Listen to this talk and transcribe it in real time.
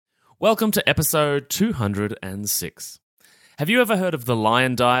Welcome to episode 206. Have you ever heard of the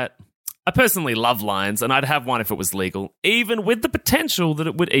lion diet? I personally love lions, and I'd have one if it was legal, even with the potential that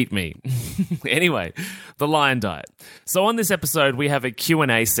it would eat me. Anyway, the lion diet. So on this episode, we have a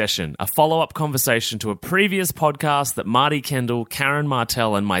Q&A session, a follow-up conversation to a previous podcast that Marty Kendall, Karen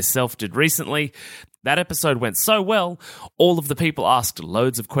Martell, and myself did recently. That episode went so well, all of the people asked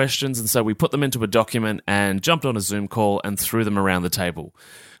loads of questions, and so we put them into a document and jumped on a Zoom call and threw them around the table.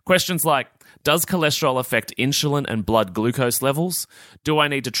 Questions like, does cholesterol affect insulin and blood glucose levels? Do I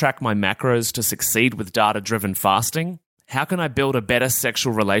need to track my macros to succeed with data-driven fasting? How can I build a better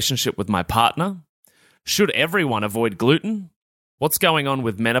sexual relationship with my partner? Should everyone avoid gluten? What's going on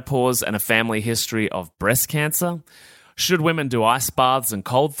with menopause and a family history of breast cancer? Should women do ice baths and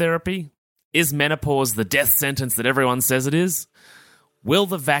cold therapy? Is menopause the death sentence that everyone says it is? Will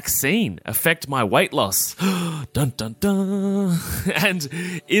the vaccine affect my weight loss? Dun, dun, dun. And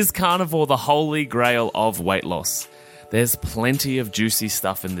is carnivore the holy grail of weight loss? There's plenty of juicy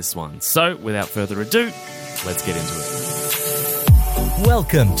stuff in this one. So, without further ado, let's get into it.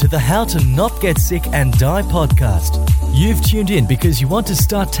 Welcome to the How to Not Get Sick and Die podcast. You've tuned in because you want to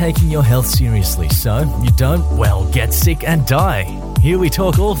start taking your health seriously so you don't, get sick and die. Here we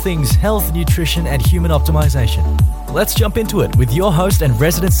talk all things health, nutrition, and human optimization. Let's jump into it with your host and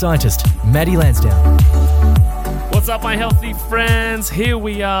resident scientist, Maddie Lansdowne. What's up, my healthy friends? Here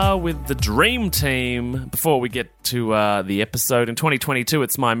we are with the dream team. Before we get to the episode, in 2022,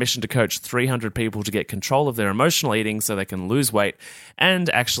 it's my mission to coach 300 people to get control of their emotional eating so they can lose weight and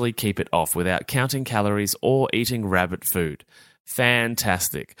actually keep it off without counting calories or eating rabbit food.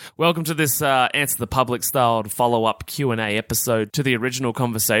 Fantastic. Welcome to this Answer the Public styled follow-up Q&A episode to the original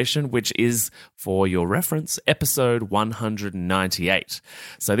conversation, which is, for your reference, episode 198.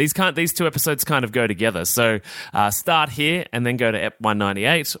 So these two episodes kind of go together. So start here and then go to ep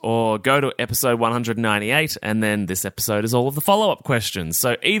 198, or go to episode 198 and then this episode is all of the follow-up questions.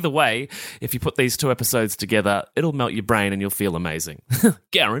 So either way, if you put these two episodes together, it'll melt your brain and you'll feel amazing.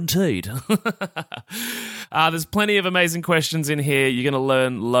 Guaranteed. There's plenty of amazing questions in here. You're going to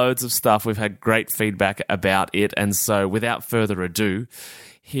learn loads of stuff. We've had great feedback about it. And so without further ado,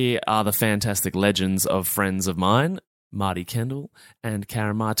 here are the fantastic legends of friends of mine, Marty Kendall and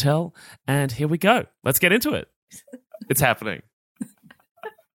Karen Martell. And here we go. Let's get into it. It's happening.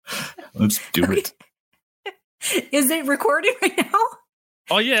 Let's do it. Is it recording right now?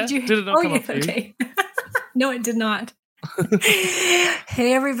 Oh, yeah. Did it not come up for you? Okay. No, it did not.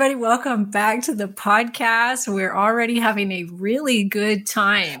 Hey everybody, welcome back to the podcast. We're already having a really good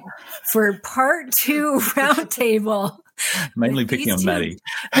time for part 2 roundtable. Mainly picking on Maddie.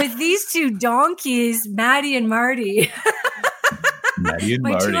 With these two donkeys, Maddie and Marty. Maddie and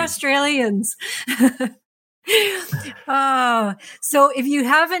My Marty. two Australians. So if you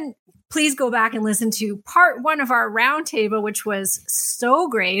haven't, please go back and listen to part 1 of our roundtable, which was so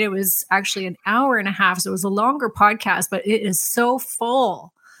great. It was actually an hour and a half, so it was a longer podcast, but it is so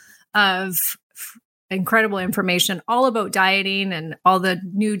full of incredible information all about dieting and all the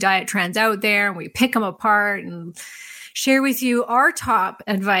new diet trends out there. And we pick them apart and share with you our top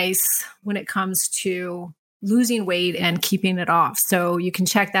advice when it comes to losing weight and keeping it off. So you can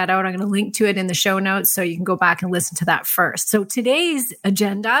check that out. I'm going to link to it in the show notes so you can go back and listen to that first. So today's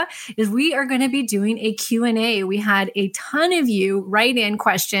agenda is we are going to be doing a Q&A. We had a ton of you write in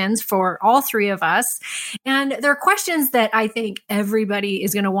questions for all 3 of us. And they're questions that I think everybody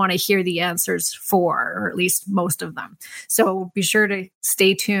is going to want to hear the answers for, or at least most of them. So be sure to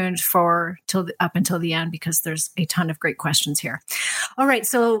stay tuned up until the end because there's a ton of great questions here. All right.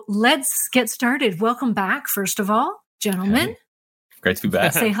 So let's get started. Welcome back. First of all, gentlemen. Hey. Great to be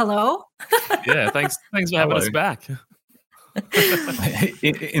back. Say hello. Yeah, thanks for having us back.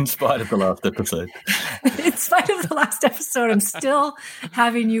 In spite of the last episode. In spite of the last episode, I'm still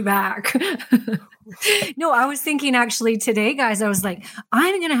having you back. No, I was thinking actually today, guys, I was like,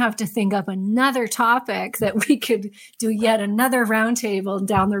 I'm going to have to think up another topic that we could do yet another roundtable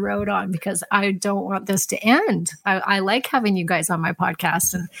down the road on, because I don't want this to end. I like having you guys on my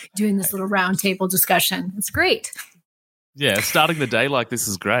podcast and doing this little roundtable discussion. It's great. Yeah, starting the day like this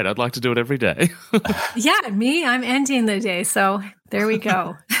is great. I'd like to do it every day. Yeah, I'm ending the day. So there we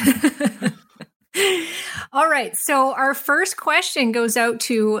go. All right. So our first question goes out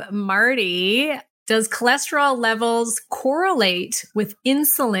to Marty. Does cholesterol levels correlate with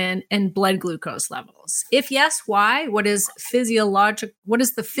insulin and blood glucose levels? If yes, why? What is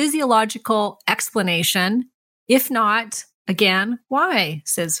the physiological explanation? If not, again, why?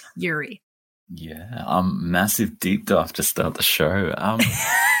 Says Yuri. Yeah, massive deep dive to start the show.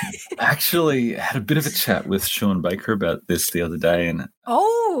 Actually had a bit of a chat with Sean Baker about this the other day, and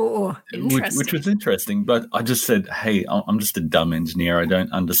which was interesting. But I just said, "Hey, I'm just a dumb engineer. I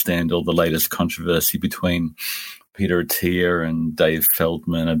don't understand all the latest controversy between Peter Attia and Dave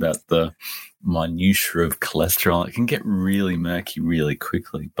Feldman about the minutiae of cholesterol. It can get really murky really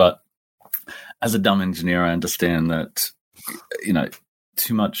quickly. But as a dumb engineer, I understand that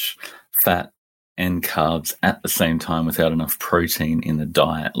too much fat and carbs at the same time without enough protein in the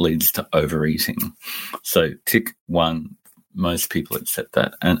diet leads to overeating. So tick one, most people accept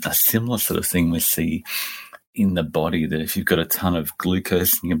that. And a similar sort of thing we see in the body, that if you've got a ton of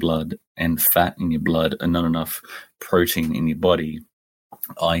glucose in your blood and fat in your blood and not enough protein in your body,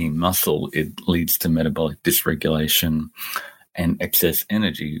 i.e. muscle, it leads to metabolic dysregulation and excess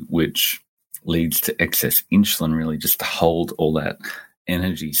energy, which leads to excess insulin, really just to hold all that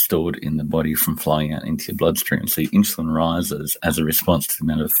energy stored in the body from flowing out into your bloodstream. So your insulin rises as a response to the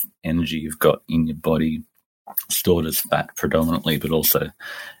amount of energy you've got in your body stored as fat predominantly, but also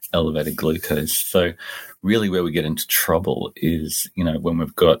elevated glucose. So really where we get into trouble is, when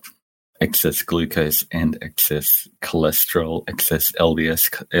we've got excess glucose and excess cholesterol, excess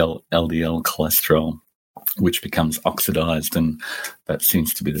LDL cholesterol, which becomes oxidized, and that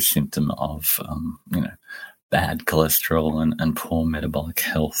seems to be the symptom of, bad cholesterol and poor metabolic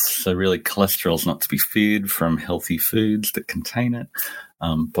health. So really cholesterol is not to be feared from healthy foods that contain it.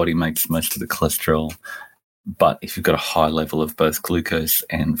 Body makes most of the cholesterol. But if you've got a high level of both glucose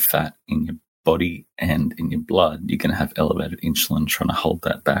and fat in your body and in your blood, you're going to have elevated insulin trying to hold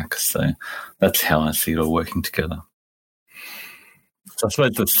that back. So that's how I see it all working together. So I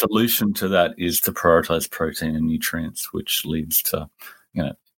suppose the solution to that is to prioritize protein and nutrients, which leads to,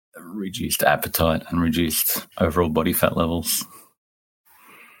 reduced appetite and reduced overall body fat levels.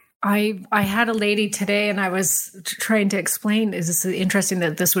 I had a lady today, and I was trying to explain, is this interesting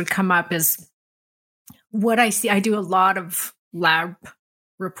that this would come up, is what I see. I do a lot of lab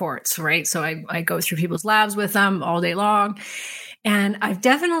reports, right? So I go through people's labs with them all day long. And I've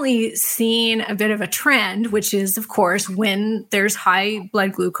definitely seen a bit of a trend, which is, of course, when there's high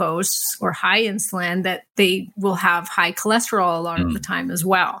blood glucose or high insulin, that they will have high cholesterol a lot of the time as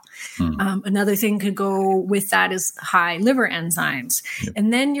well. Another thing could go with that is high liver enzymes. Yep.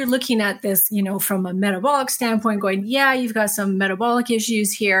 And then you're looking at this, from a metabolic standpoint, going, yeah, you've got some metabolic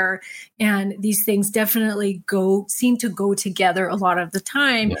issues here. And these things definitely seem to go together a lot of the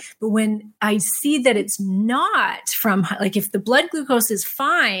time. Yep. But when I see that it's not from, like, if the blood glucose is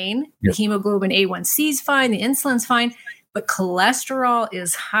fine, the hemoglobin A1C is fine, the insulin's fine, but cholesterol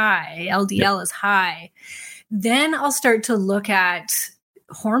is high, LDL is high, then I'll start to look at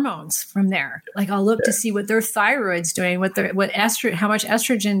hormones from there. Like, I'll look to see what their thyroid's doing, how much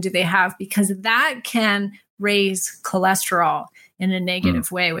estrogen do they have, because that can raise cholesterol in a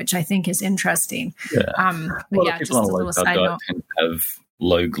negative way, which I think is interesting. Yeah. Just a little side note. Tend to have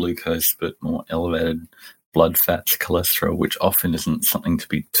low glucose but more elevated blood fats, cholesterol, which often isn't something to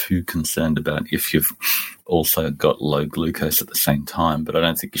be too concerned about if you've also got low glucose at the same time. But I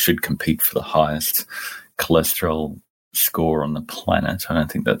don't think you should compete for the highest cholesterol score on the planet. I don't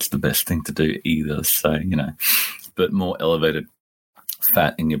think that's the best thing to do either. So, but more elevated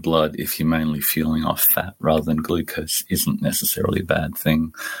fat in your blood, if you're mainly fueling off fat rather than glucose, isn't necessarily a bad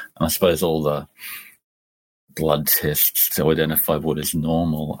thing. And I suppose all the blood tests to identify what is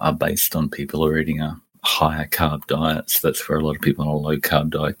normal are based on people who are eating a higher carb diet. So that's where a lot of people on a low carb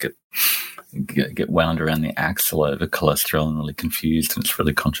diet get wound around the axle over cholesterol and really confused, and it's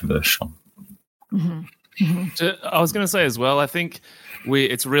really controversial. Mm-hmm. Mm-hmm. I was going to say as well, I think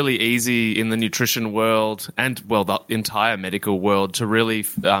it's really easy in the nutrition world and, the entire medical world to really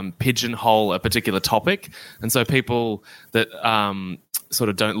pigeonhole a particular topic. And so people that sort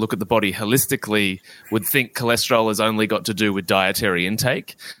of don't look at the body holistically would think cholesterol has only got to do with dietary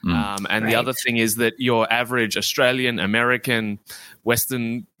intake. The other thing is that your average Australian, American,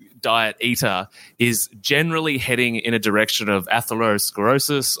 Western diet eater is generally heading in a direction of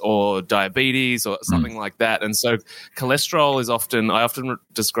atherosclerosis or diabetes or something like that. And so cholesterol is I often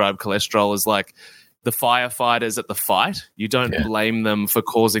describe cholesterol as like the firefighters at the fight. You don't blame them for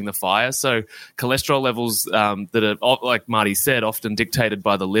causing the fire. So cholesterol levels that are, like Marty said, often dictated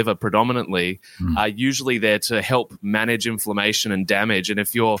by the liver predominantly, are usually there to help manage inflammation and damage. And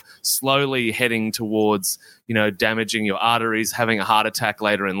if you're slowly heading towards, damaging your arteries, having a heart attack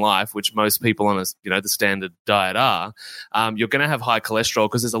later in life, which most people on the standard diet are, you're going to have high cholesterol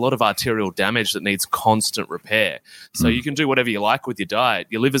because there's a lot of arterial damage that needs constant repair. So you can do whatever you like with your diet.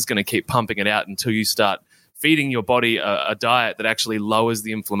 Your liver's going to keep pumping it out until you start feeding your body a diet that actually lowers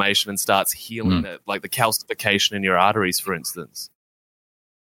the inflammation and starts healing like the calcification in your arteries, for instance.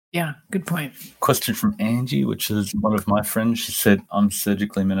 Yeah, good point. Question from Angie, which is one of my friends. She said, I'm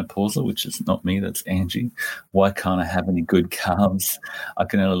surgically menopausal, which is not me, that's Angie. Why can't I have any good carbs? I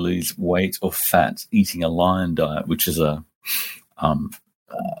can only lose weight or fat eating a Lion diet, which is a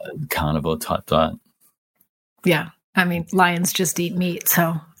carnivore type diet. Yeah. I mean, lions just eat meat,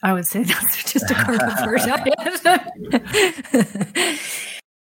 so I would say that's just a carnivore diet.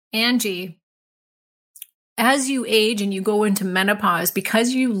 Angie, as you age and you go into menopause,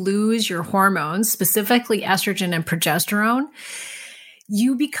 because you lose your hormones, specifically estrogen and progesterone,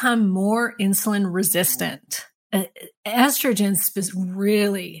 you become more insulin resistant. Estrogen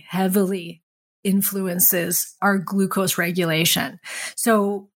really heavily influences our glucose regulation.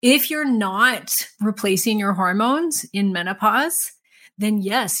 So if you're not replacing your hormones in menopause, then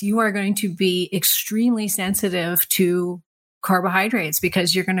yes, you are going to be extremely sensitive to carbohydrates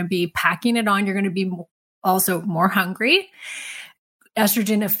because you're going to be packing it on. You're going to be also more hungry.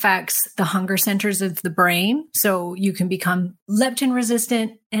 Estrogen affects the hunger centers of the brain. So you can become leptin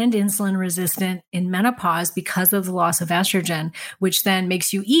resistant and insulin resistant in menopause because of the loss of estrogen, which then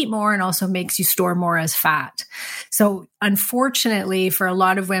makes you eat more and also makes you store more as fat. So unfortunately, for a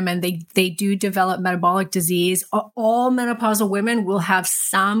lot of women, they do develop metabolic disease. All menopausal women will have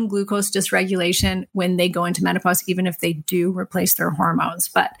some glucose dysregulation when they go into menopause, even if they do replace their hormones.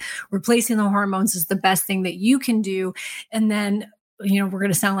 But replacing the hormones is the best thing that you can do. And then we're going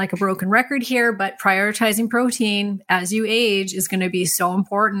to sound like a broken record here, but prioritizing protein as you age is going to be so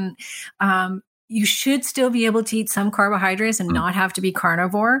important. You should still be able to eat some carbohydrates and not have to be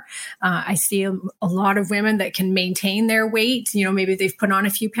carnivore. I see a lot of women that can maintain their weight. Maybe they've put on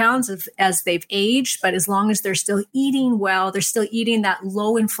a few pounds as they've aged, but as long as they're still eating well, they're still eating that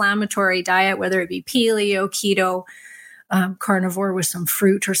low inflammatory diet, whether it be paleo, keto, carnivore with some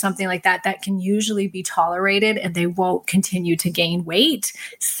fruit or something like that, that can usually be tolerated and they won't continue to gain weight.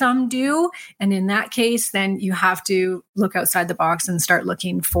 Some do. And in that case, then you have to look outside the box and start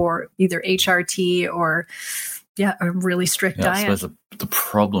looking for either HRT or a really strict diet. I suppose the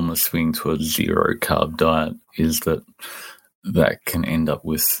problem with swinging to a zero carb diet is that can end up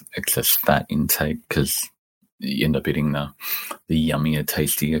with excess fat intake because you end up eating the yummier,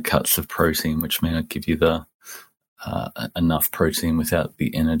 tastier cuts of protein, which may not give you the enough protein without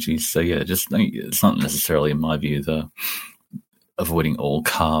the energy. So it's not necessarily, in my view, the avoiding all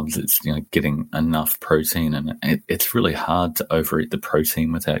carbs. It's getting enough protein, and it's really hard to overeat the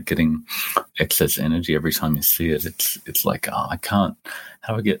protein without getting excess energy every time you see it. It's like, I can't.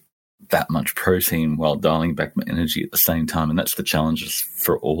 How do I get that much protein while dialing back my energy at the same time? And that's the challenges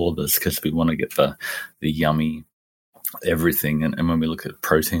for all of us because we want to get the yummy everything, and when we look at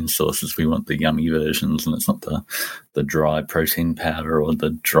protein sources, we want the yummy versions, and it's not the dry protein powder or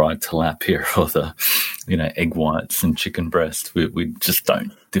the dry tilapia or the egg whites and chicken breast. We just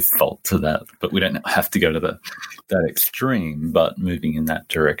don't default to that, but we don't have to go to that extreme, but moving in that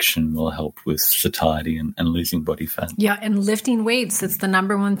direction will help with satiety and losing body fat. Yeah, and lifting weights, that's the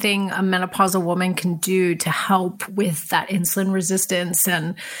number one thing a menopausal woman can do to help with that insulin resistance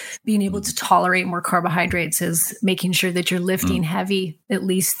and being able to tolerate more carbohydrates is making sure that you're lifting heavy at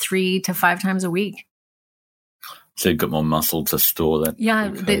least 3 to 5 times a week. So you've got more muscle to store that.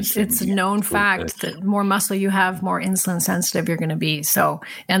 Yeah, it's a known fact that more muscle you have, more insulin sensitive you're going to be. So,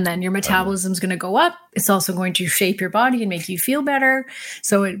 and then your metabolism is going to go up. It's also going to shape your body and make you feel better.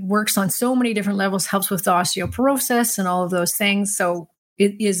 So it works on so many different levels, helps with the osteoporosis and all of those things. So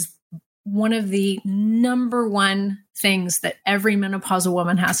it is one of the number one things that every menopausal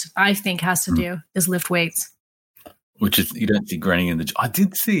woman has to do is lift weights. Which is, you don't see Granny in the gym. I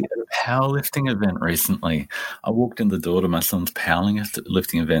did see a powerlifting event recently. I walked in the door to my son's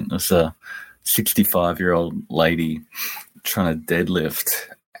powerlifting event. It was a 65-year-old lady trying to deadlift,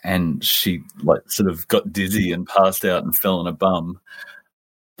 and she sort of got dizzy and passed out and fell on a bum.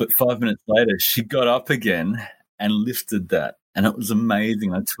 But 5 minutes later, she got up again and lifted that, and it was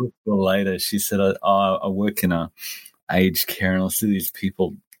amazing. I talked to her later. She said, I work in a aged care, and I see these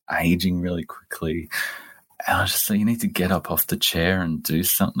people aging really quickly. And I just say, you need to get up off the chair and do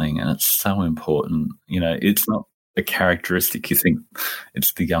something. And it's so important. It's not a characteristic. You think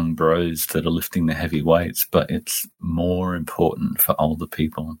it's the young bros that are lifting the heavy weights, but it's more important for older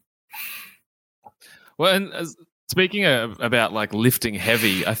people. Well, and speaking about lifting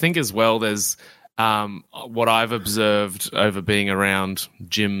heavy, I think as well there's what I've observed over being around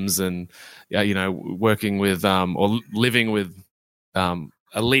gyms and, working with or living with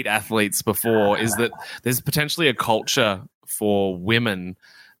elite athletes before is that there's potentially a culture for women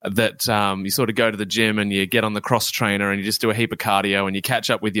that you sort of go to the gym and you get on the cross trainer and you just do a heap of cardio and you catch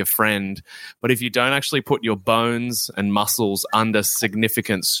up with your friend. But if you don't actually put your bones and muscles under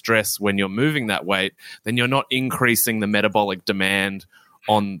significant stress when you're moving that weight, then you're not increasing the metabolic demand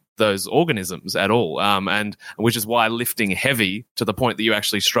on those organisms at all, and which is why lifting heavy to the point that you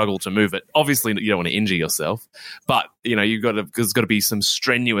actually struggle to move it. Obviously, you don't want to injure yourself, but there's got to be some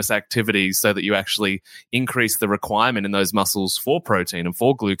strenuous activities so that you actually increase the requirement in those muscles for protein and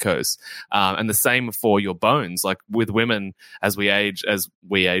for glucose, and the same for your bones. Like with women, as we age,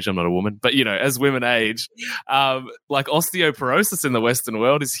 I'm not a woman, but as women age, like osteoporosis in the Western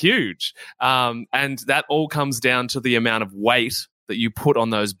world is huge, and that all comes down to the amount of weight that you put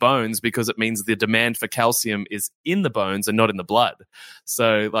on those bones, because it means the demand for calcium is in the bones and not in the blood.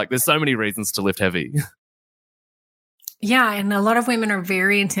 So there's so many reasons to lift heavy. Yeah. And a lot of women are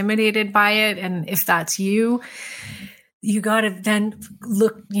very intimidated by it. And if that's you got to then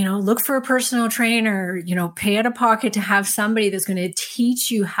look for a personal trainer, pay out of pocket to have somebody that's going to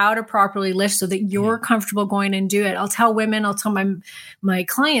teach you how to properly lift so that you're comfortable going and do it. I'll tell my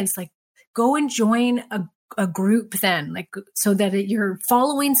clients, go and join a group then, so that you're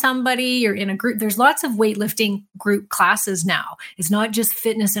following somebody, you're in a group. There's lots of weightlifting group classes now. It's not just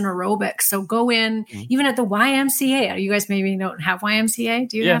fitness and aerobics. So go in, even at the YMCA. You guys maybe don't have YMCA.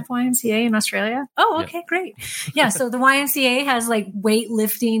 Do you have YMCA in Australia? Oh, okay, great. Yeah. So the YMCA has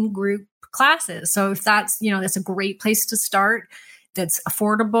weightlifting group classes. So if that's, that's a great place to start. That's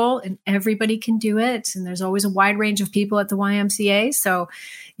affordable and everybody can do it. And there's always a wide range of people at the YMCA. So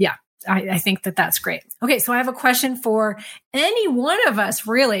yeah, I think that's great. Okay, so I have a question for any one of us,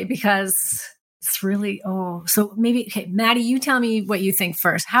 really, because it's really, so maybe, okay, Maddie, you tell me what you think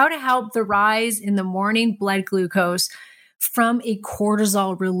first. How to help the rise in the morning blood glucose from a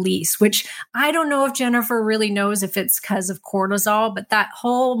cortisol release, which I don't know if Jennifer really knows if it's because of cortisol, but that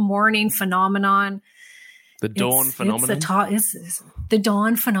whole morning phenomenon. The dawn phenomenon? It's the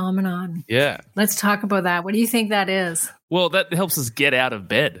dawn phenomenon. Yeah. Let's talk about that. What do you think that is? Well, that helps us get out of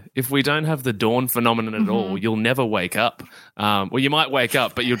bed. If we don't have the dawn phenomenon at all, you'll never wake up. Well, you might wake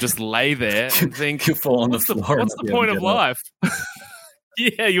up, but you'll just lay there and think, you fall on the floor. What's the point of life?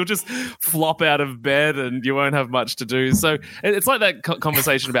 Yeah, you'll just flop out of bed and you won't have much to do. So it's like that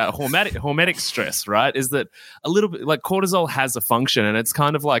conversation about hormetic stress, right? Is that a little bit like cortisol has a function, and it's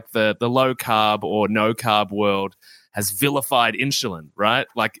kind of like the low carb or no carb world has vilified insulin, right?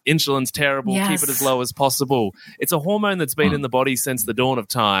 Like insulin's terrible, keep it as low as possible. It's a hormone that's been in the body since the dawn of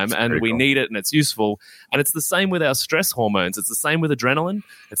time, and we need it and it's useful. And it's the same with our stress hormones. It's the same with adrenaline.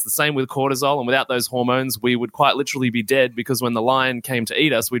 It's the same with cortisol. And without those hormones, we would quite literally be dead, because when the lion came to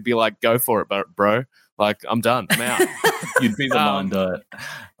eat us, we'd be like, go for it, bro. I'm done. I'm out. You'd be the lion diet.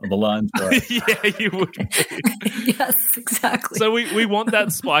 Or the lion's diet. Yeah, you would be. Yes, exactly. So we want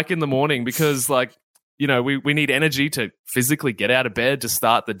that spike in the morning because we need energy to physically get out of bed to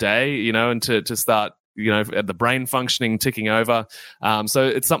start the day, and to start, the brain functioning, ticking over. So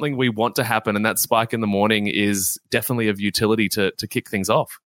it's something we want to happen, and that spike in the morning is definitely of utility to kick things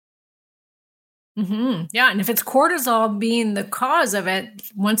off. Mm-hmm. Yeah, and if it's cortisol being the cause of it,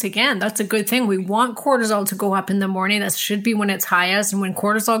 once again, that's a good thing. We want cortisol to go up in the morning. That should be when it's highest, and when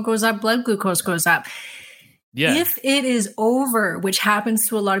cortisol goes up, blood glucose goes up. Yeah. If it is over, which happens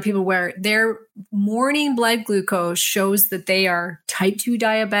to a lot of people where their morning blood glucose shows that they are type 2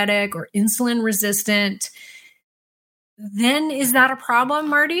 diabetic or insulin resistant, then is that a problem,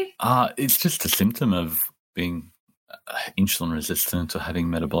 Marty? It's just a symptom of being insulin resistant or having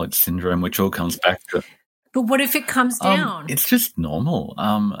metabolic syndrome, which all comes back to... But what if it comes down? It's just normal.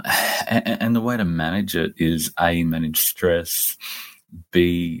 And the way to manage it is A, manage stress,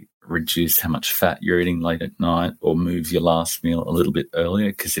 B, reduce how much fat you're eating late at night, or move your last meal a little bit earlier,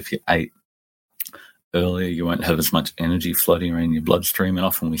 because if you ate earlier, you won't have as much energy floating around your bloodstream. And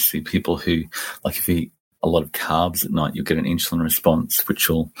often we see people who, if you eat a lot of carbs at night, you'll get an insulin response, which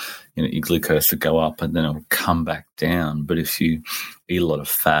will, your glucose will go up and then it'll come back down. But if you eat a lot of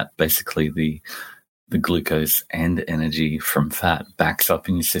fat, basically the glucose and energy from fat backs up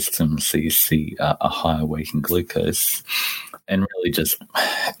in your system, so you see a higher weight in glucose. And really just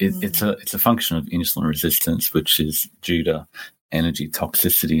it's a function of insulin resistance, which is due to energy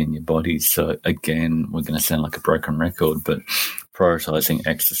toxicity in your body. So again, we're going to sound like a broken record, but prioritizing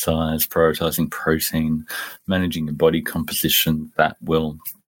exercise, prioritizing protein, managing your body composition, that will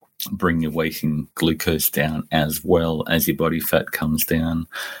bring your weight in glucose down as well as your body fat comes down.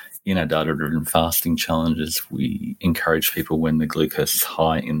 In our data-driven fasting challenges, we encourage people when the glucose is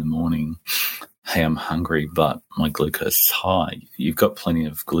high in the morning, hey, I'm hungry, but my glucose is high. You've got plenty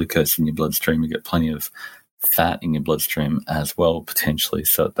of glucose in your bloodstream. You've got plenty of fat in your bloodstream as well, potentially.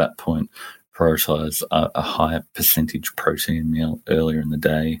 So at that point, prioritize a higher percentage protein meal earlier in the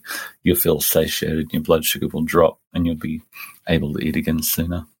day. You'll feel satiated, your blood sugar will drop, and you'll be able to eat again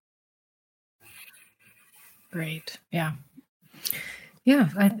sooner. Great. Yeah. Yeah.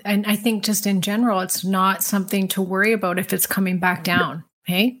 I think just in general, it's not something to worry about if it's coming back down.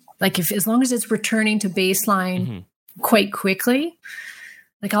 Yeah. Hey, like as long as it's returning to baseline quite quickly,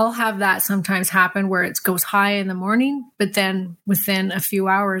 like I'll have that sometimes happen where it goes high in the morning, but then within a few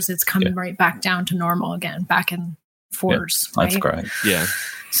hours, it's coming right back down to normal again, back in fours. Yeah, that's great. Yeah.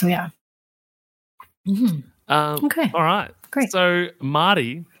 So, yeah. Okay. All right. Great. So,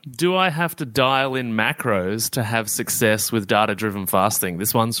 Marty, do I have to dial in macros to have success with data-driven fasting?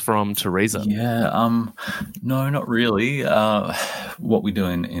 This one's from Teresa. Yeah. No, not really. What we do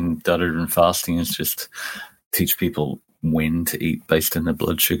in data-driven fasting is just teach people when to eat based on their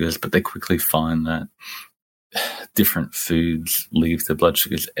blood sugars, but they quickly find that different foods leave their blood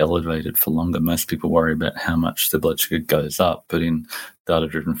sugars elevated for longer. Most people worry about how much their blood sugar goes up, but in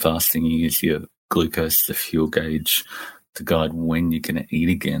data-driven fasting, you use your glucose as a fuel gauge to guide when you're going to eat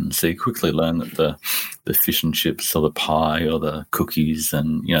again. So you quickly learn that the fish and chips or the pie or the cookies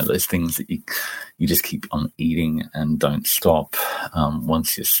and, those things that you just keep on eating and don't stop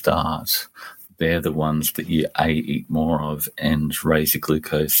once you start, they're the ones that you eat more of and raise your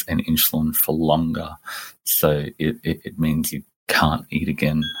glucose and insulin for longer. So it means you can't eat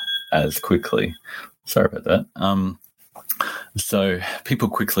again as quickly. Sorry about that. So people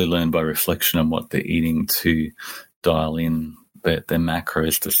quickly learn by reflection on what they're eating to dial in their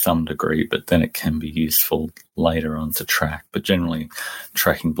macros to some degree, but then it can be useful later on to track. But generally,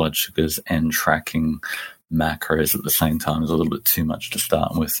 tracking blood sugars and tracking macros at the same time is a little bit too much to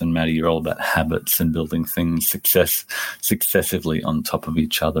start with. And Maddie, you're all about habits and building things successively on top of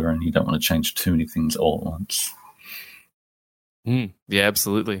each other, and you don't want to change too many things all at once. Yeah,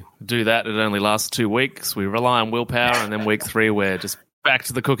 absolutely. Do that. It only lasts 2 weeks. We rely on willpower, and then week 3, we're just back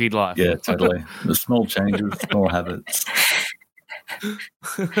to the cookie life. Yeah, totally. The small changes, small habits.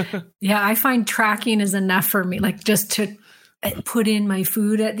 Yeah, I find tracking is enough for me, like just to put in my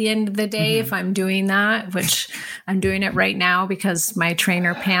food at the end of the day if I'm doing that, which I'm doing it right now because my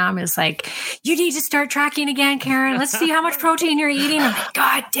trainer Pam is like, you need to start tracking again, Karen. Let's see how much protein you're eating. I'm like,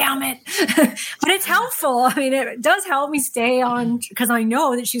 God damn it. But it's helpful. I mean, it does help me stay on because I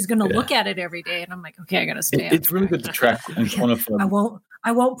know that she's going to look at it every day. And I'm like, okay, I got to stay on. It's really good to track and quantify.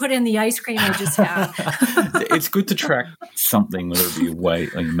 I won't put in the ice cream I just had. It's good to track something, whether it be your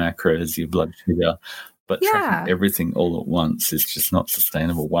weight or your macros, your blood sugar. But tracking everything all at once is just not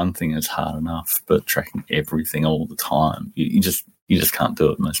sustainable. One thing is hard enough, but tracking everything all the time, you just can't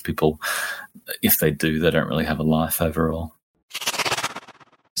do it. Most people, if they do, they don't really have a life overall.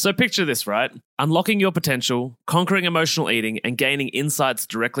 So picture this, right? Unlocking your potential, conquering emotional eating, and gaining insights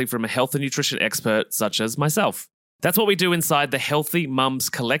directly from a health and nutrition expert such as myself. That's what we do inside the Healthy Mums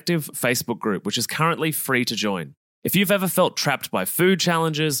Collective Facebook group, which is currently free to join. If you've ever felt trapped by food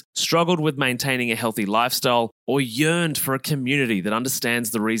challenges, struggled with maintaining a healthy lifestyle, or yearned for a community that understands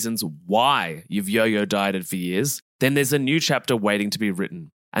the reasons why you've yo-yo dieted for years, then there's a new chapter waiting to be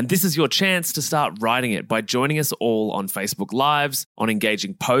written. And this is your chance to start writing it by joining us all on Facebook Lives, on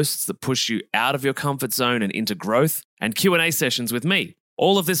engaging posts that push you out of your comfort zone and into growth, and Q&A sessions with me.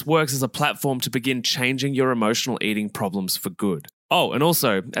 All of this works as a platform to begin changing your emotional eating problems for good. Oh, and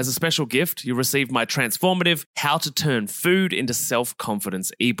also, as a special gift, you'll receive my transformative How to Turn Food into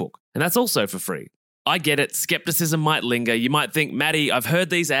Self-Confidence ebook. And that's also for free. I get it, skepticism might linger. You might think, Maddie, I've heard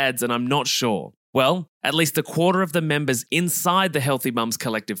these ads and I'm not sure. Well, at least a quarter of the members inside the Healthy Mums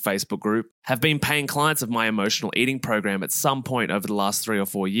Collective Facebook group have been paying clients of my emotional eating program at some point over the last 3 or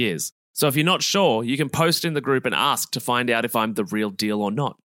 4 years. So if you're not sure, you can post in the group and ask to find out if I'm the real deal or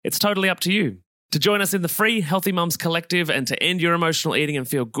not. It's totally up to you. To join us in the free Healthy Mums Collective and to end your emotional eating and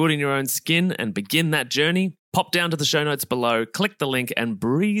feel good in your own skin and begin that journey, pop down to the show notes below, click the link and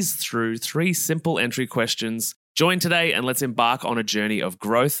breeze through 3 simple entry questions. Join today and let's embark on a journey of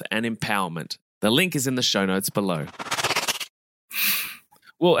growth and empowerment. The link is in the show notes below.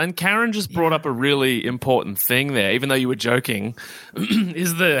 Well, and Karen just brought up a really important thing there, even though you were joking,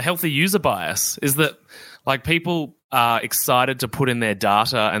 is the healthy user bias. Is that like people are excited to put in their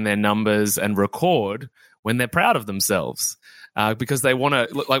data and their numbers and record when they're proud of themselves. because they want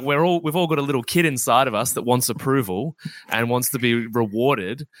to, like, we've all got a little kid inside of us that wants approval and wants to be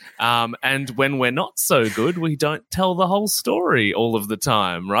rewarded. And when we're not so good, we don't tell the whole story all of the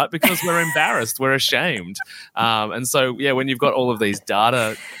time, right? Because we're embarrassed, we're ashamed. And so, yeah, when you've got all of these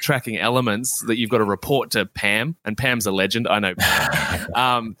data tracking elements that you've got to report to Pam, and Pam's a legend, I know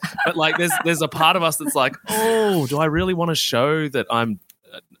Pam. But like, there's a part of us that's like, oh, do I really want to show that I'm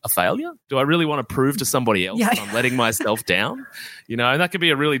a failure? Do I really want to prove to somebody else that I'm letting myself down? You know, and that could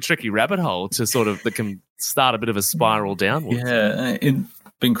be a really tricky rabbit hole that can start a bit of a spiral downwards. Yeah,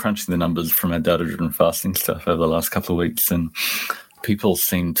 been crunching the numbers from our data-driven fasting stuff over the last couple of weeks, and people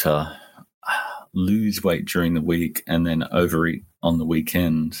seem to lose weight during the week and then overeat on the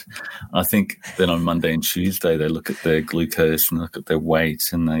weekend. I think then on Monday and Tuesday they look at their glucose and look at their weight,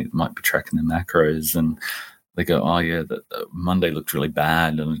 and they might be tracking their macros, and they go, oh yeah, Monday looked really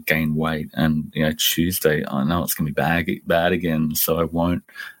bad and gained weight, and Tuesday I know it's going to be bad again, so I won't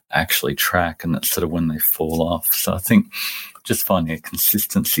actually track, and that's sort of when they fall off. So I think just finding a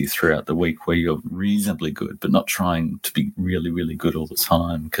consistency throughout the week where you're reasonably good, but not trying to be really, really good all the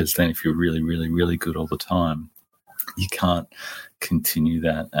time, because then if you're really, really, really good all the time, you can't continue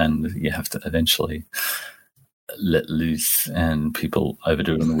that, and you have to eventually let loose, and people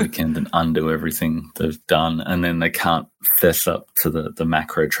overdo it on the weekend and undo everything they've done, and then they can't fess up to the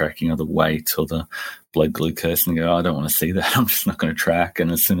macro tracking or the weight or the blood glucose and go, I don't want to see that, I'm just not going to track. And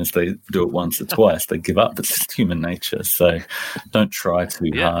as soon as they do it once or twice, they give up. It's just human nature. So don't try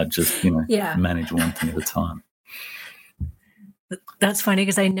too hard, just manage one thing at a time. That's funny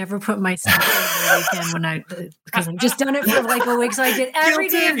because I never put myself on the weekend because I've just done it for like a week. So I did every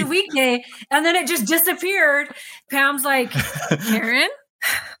day of the weekday, and then it just disappeared. Pam's like, Karen,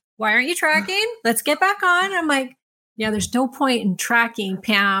 why aren't you tracking? Let's get back on. I'm like, yeah, there's no point in tracking,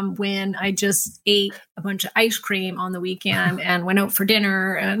 Pam, when I just ate a bunch of ice cream on the weekend and went out for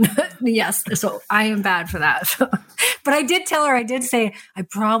dinner. And yes, so I am bad for that. But I did tell her, I did say, I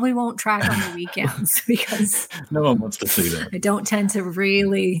probably won't track on the weekends because no one wants to see that. I don't tend to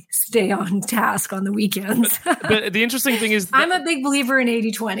really stay on task on the weekends. But the interesting thing is I'm a big believer in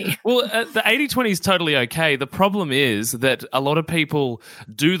 80-20. Well, the 80-20 is totally okay. The problem is that a lot of people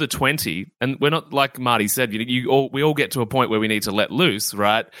do the 20, and we're not, like Marty said, we all get to a point where we need to let loose,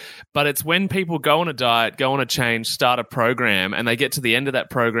 right? But it's when people go on a diet, go on a change, start a program, and they get to the end of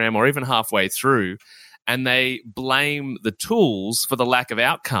that program or even halfway through, and they blame the tools for the lack of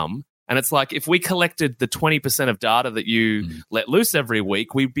outcome. And it's like, if we collected the 20% of data that you let loose every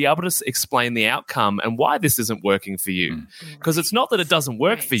week, we'd be able to explain the outcome and why this isn't working for you. Because it's not that it doesn't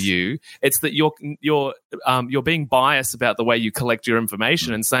work for you; it's that you're being biased about the way you collect your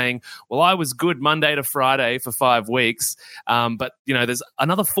information and saying, "Well, I was good Monday to Friday for 5 weeks, but there's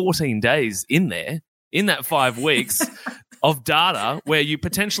another 14 days in that 5 weeks." Of data where you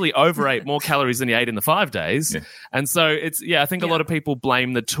potentially overate more calories than you ate in the 5 days. Yeah. And so I think a lot of people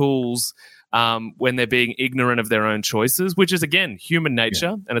blame the tools when they're being ignorant of their own choices, which is, again, human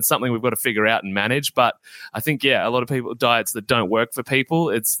nature, and it's something we've got to figure out and manage. But I think, a lot of people, diets that don't work for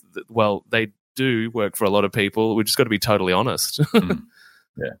people, they do work for a lot of people. We've just got to be totally honest.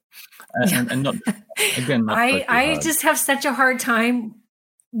 Yeah. And not, again, not I just have such a hard time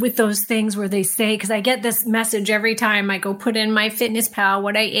with those things where they say, because I get this message every time I go put in my MyFitnessPal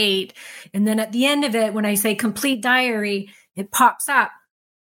what I ate. And then at the end of it, when I say complete diary, it pops up.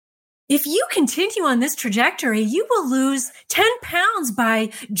 If you continue on this trajectory, you will lose 10 pounds by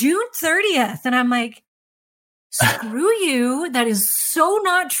June 30th. And I'm like, screw you. That is so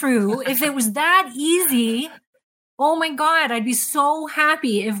not true. If it was that easy, oh my God, I'd be so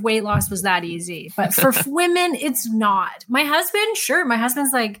happy if weight loss was that easy. But for women, it's not. My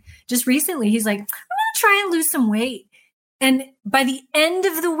husband's like, just recently, he's like, I'm going to try and lose some weight. And by the end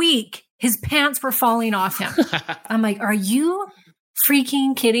of the week, his pants were falling off him. I'm like, are you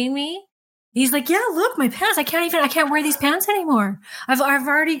freaking kidding me? He's like, yeah, look, my pants, I can't wear these pants anymore. I've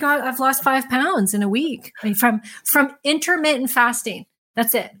lost 5 pounds in a week from intermittent fasting.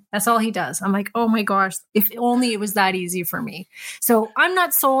 That's it. That's all he does. I'm like, oh my gosh, if only it was that easy for me. So I'm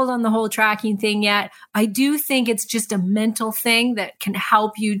not sold on the whole tracking thing yet. I do think it's just a mental thing that can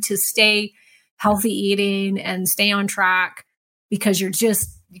help you to stay healthy eating and stay on track because you're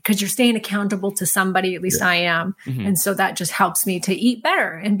staying accountable to somebody, at least I am. Mm-hmm. And so that just helps me to eat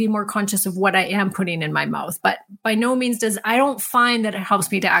better and be more conscious of what I am putting in my mouth. But by no means I don't find that it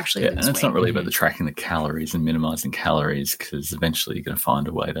helps me to actually lose and it's weight. not really about the tracking the calories and minimizing calories, because eventually you're going to find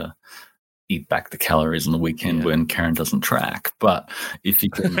a way to eat back the calories on the weekend when Karen doesn't track. But if you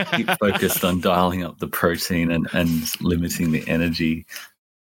can keep focused on dialing up the protein and limiting the energy,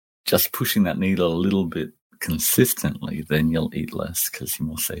 just pushing that needle a little bit consistently, then you'll eat less because you're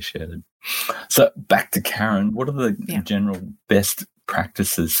more satiated. So back to Karen, what are the general best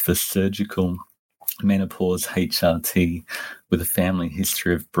practices for surgical menopause HRT with a family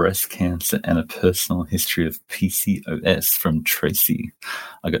history of breast cancer and a personal history of PCOS? From Tracy.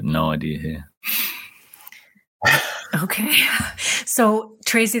 I got no idea here. Okay. So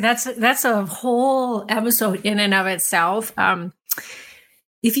Tracy, that's a whole episode in and of itself.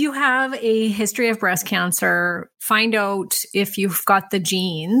 If you have a history of breast cancer, find out if you've got the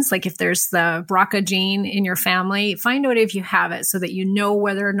genes, like if there's the BRCA gene in your family, find out if you have it so that you know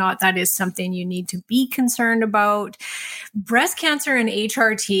whether or not that is something you need to be concerned about. Breast cancer and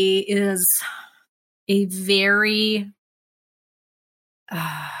HRT is a very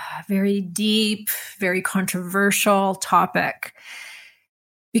deep, very controversial topic,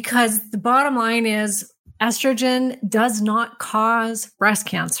 because the bottom line is estrogen does not cause breast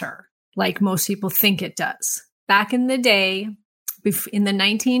cancer like most people think it does. Back in the day, in the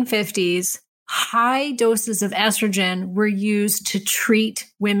 1950s, high doses of estrogen were used to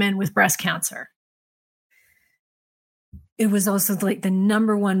treat women with breast cancer. It was also like the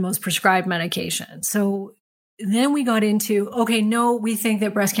number one most prescribed medication. So then we got into, okay, no, we think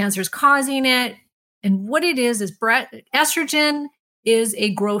that breast cancer is causing it. And what it is estrogen is a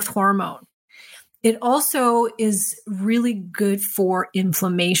growth hormone. It also is really good for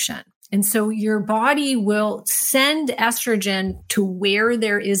inflammation. And so your body will send estrogen to where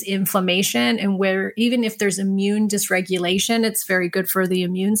there is inflammation, and where, even if there's immune dysregulation, it's very good for the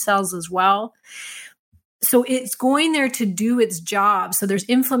immune cells as well. So it's going there to do its job. So there's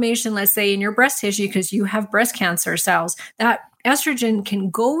inflammation, let's say, in your breast tissue because you have breast cancer cells. That estrogen can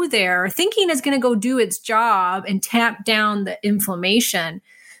go there thinking it's going to go do its job and tamp down the inflammation,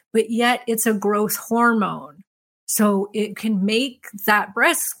 but yet it's a growth hormone. So it can make that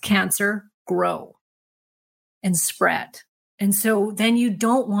breast cancer grow and spread. And so then you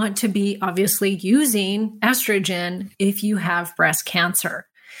don't want to be obviously using estrogen if you have breast cancer.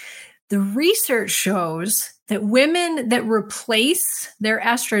 The research shows that women that replace their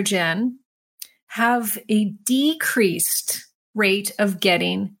estrogen have a decreased rate of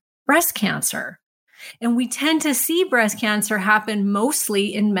getting breast cancer. And we tend to see breast cancer happen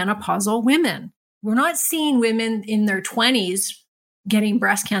mostly in menopausal women. We're not seeing women in their 20s getting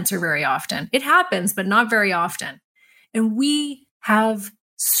breast cancer very often. It happens, but not very often. And we have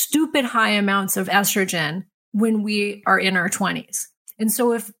stupid high amounts of estrogen when we are in our 20s. And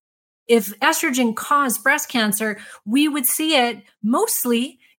so if estrogen caused breast cancer, we would see it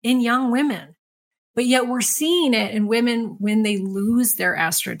mostly in young women. But yet we're seeing it in women when they lose their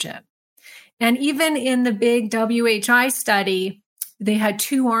estrogen. And even in the big WHI study, they had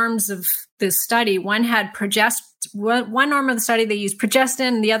two arms of this study. One had one arm of the study, they used progestin,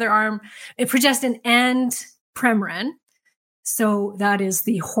 and the other arm, progestin and Premarin. So that is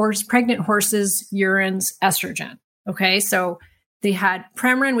the pregnant horse's urine's estrogen. Okay, so they had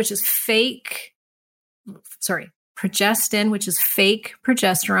Premarin, which is progestin, which is fake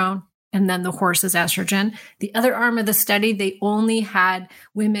progesterone, and then the horse's estrogen. The other arm of the study, they only had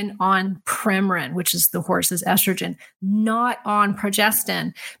women on Premarin, which is the horse's estrogen, not on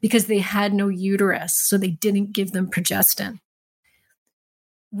progestin, because they had no uterus, so they didn't give them progestin.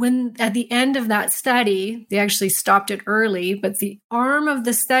 When at the end of that study, they actually stopped it early, but the arm of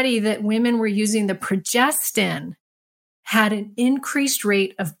the study that women were using the progestin had an increased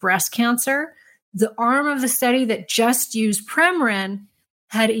rate of breast cancer. The arm of the study that just used Premarin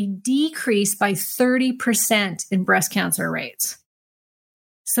had a decrease by 30% in breast cancer rates.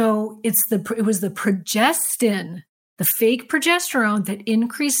 So it was the progestin, the fake progesterone, that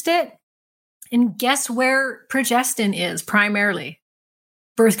increased it. And guess where progestin is primarily?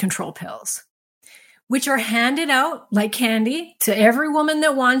 Birth control pills, which are handed out like candy to every woman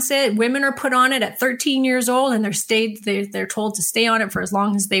that wants it. Women are put on it at 13 years old, and they're told to stay on it for as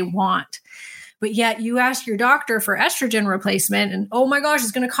long as they want. But yet you ask your doctor for estrogen replacement and, oh my gosh,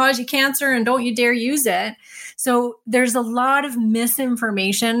 it's going to cause you cancer and don't you dare use it. So there's a lot of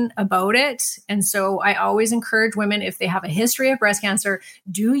misinformation about it. And so I always encourage women, if they have a history of breast cancer,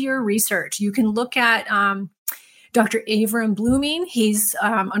 do your research. You can look at Dr. Avram Blooming. He's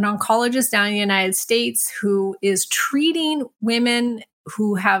an oncologist down in the United States who is treating women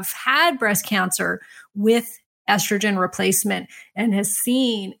who have had breast cancer with estrogen replacement and has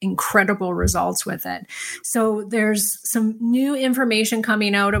seen incredible results with it. So there's some new information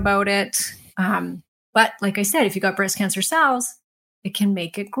coming out about it. But like I said, if you got breast cancer cells, it can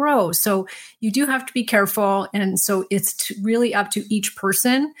make it grow. So you do have to be careful. And so it's really up to each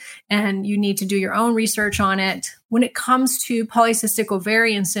person, and you need to do your own research on it. When it comes to polycystic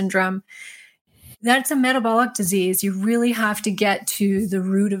ovarian syndrome, That's a metabolic disease. You really have to get to the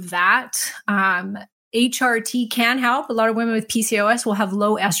root of that. HRT can help. A lot of women with PCOS will have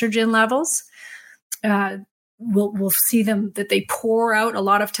low estrogen levels. We'll see them that they pour out a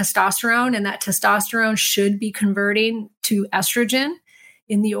lot of testosterone, and that testosterone should be converting to estrogen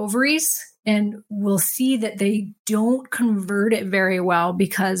in the ovaries. And we'll see that they don't convert it very well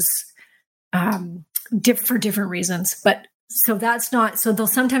because for different reasons. But so that's not, so they'll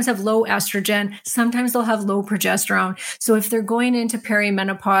sometimes have low estrogen, sometimes they'll have low progesterone. So if they're going into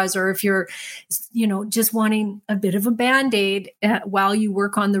perimenopause, or if you're, just wanting a bit of a Band-Aid while you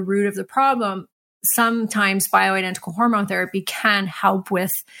work on the root of the problem, sometimes bioidentical hormone therapy can help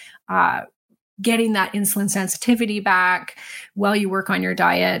with getting that insulin sensitivity back while you work on your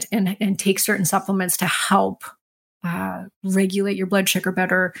diet and take certain supplements to help regulate your blood sugar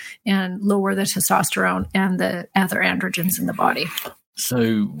better and lower the testosterone and the other androgens in the body.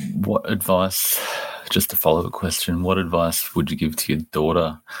 So what advice, just a follow-up question, what advice would you give to your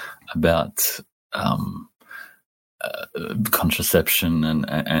daughter about contraception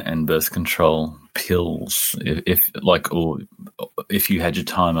and birth control pills? If you had your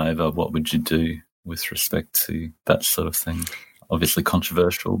time over, what would you do with respect to that sort of thing? Obviously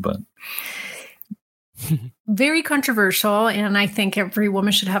controversial, but... Very controversial, and I think every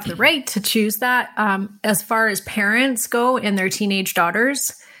woman should have the right to choose that. As far as parents go and their teenage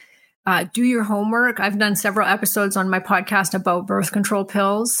daughters, do your homework. I've done several episodes on my podcast about birth control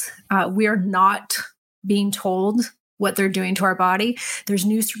pills. We are not being told what they're doing to our body. There's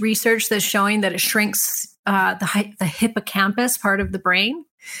new research that's showing that it shrinks the hippocampus part of the brain.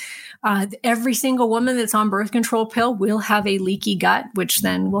 Every single woman that's on birth control pill will have a leaky gut, which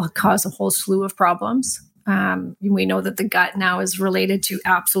then will cause a whole slew of problems. We know that the gut now is related to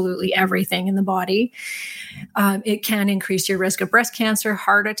absolutely everything in the body. It can increase your risk of breast cancer,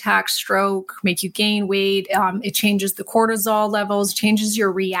 heart attack, stroke, make you gain weight. It changes the cortisol levels, changes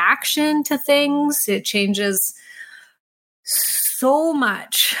your reaction to things. It changes so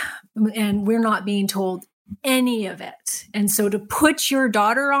much, and we're not being told any of it. And so to put your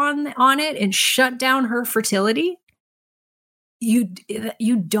daughter on it and shut down her fertility,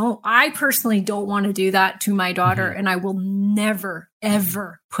 I personally don't want to do that to my daughter. And I will never,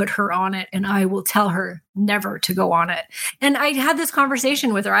 ever put her on it. And I will tell her never to go on it. And I had this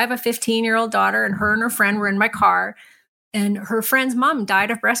conversation with her. I have a 15-year-old daughter, and her friend were in my car, and her friend's mom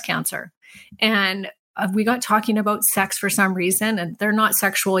died of breast cancer. And we got talking about sex for some reason, and they're not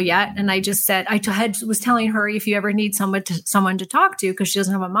sexual yet. And I just said, was telling her, if you ever need someone to talk to, because she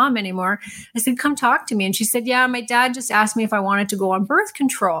doesn't have a mom anymore, I said, come talk to me. And she said, yeah, my dad just asked me if I wanted to go on birth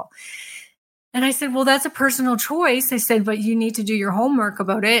control. And I said, well, that's a personal choice. I said, but you need to do your homework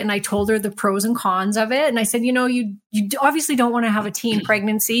about it. And I told her the pros and cons of it. And I said, you obviously don't want to have a teen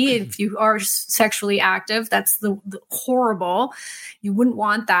pregnancy. If you are sexually active, that's the horrible. You wouldn't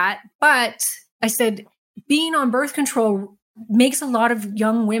want that. But I said, being on birth control makes a lot of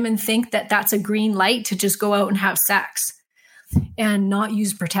young women think that that's a green light to just go out and have sex and not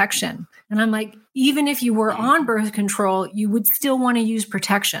use protection. And I'm like, even if you were on birth control, you would still want to use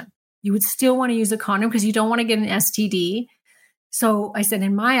protection. You would still want to use a condom because you don't want to get an STD. So I said,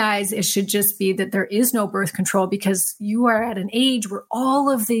 in my eyes, it should just be that there is no birth control, because you are at an age where all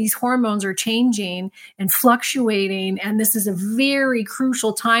of these hormones are changing and fluctuating. And this is a very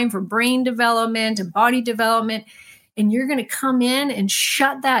crucial time for brain development and body development. And you're going to come in and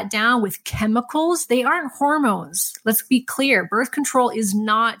shut that down with chemicals. They aren't hormones. Let's be clear. Birth control is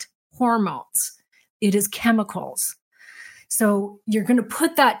not hormones. It is chemicals. So you're going to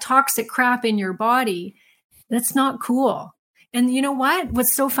put that toxic crap in your body. That's not cool. And you know what?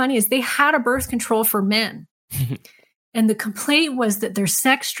 What's so funny is they had a birth control for men. And the complaint was that their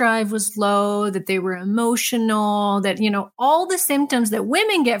sex drive was low, that they were emotional, that, all the symptoms that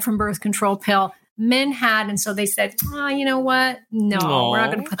women get from birth control pill, men had. And so they said, oh, you know what? No, we're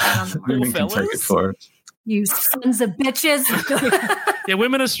not going to put that on the market. Women can take it for it. You sons of bitches. Yeah,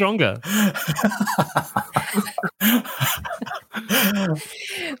 women are stronger.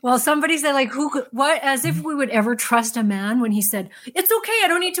 Well, somebody said, what? As if we would ever trust a man when he said, it's okay, I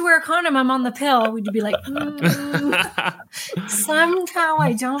don't need to wear a condom, I'm on the pill. We'd be like, somehow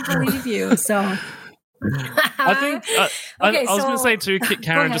I don't believe you. So I think I was going to say too,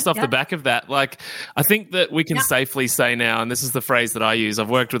 Karen, just off the back of that, I think that we can safely say now, and this is the phrase that I use, I've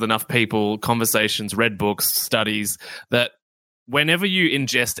worked with enough people, conversations, read books, studies, that whenever you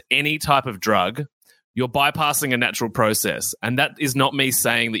ingest any type of drug, you're bypassing a natural process. And that is not me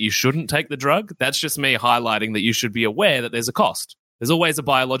saying that you shouldn't take the drug. That's just me highlighting that you should be aware that there's a cost. There's always a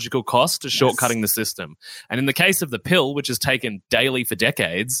biological cost to shortcutting the system. And in the case of the pill, which is taken daily for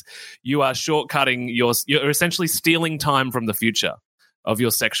decades, you are shortcutting you're essentially stealing time from the future of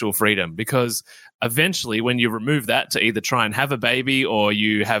your sexual freedom, because eventually when you remove that to either try and have a baby, or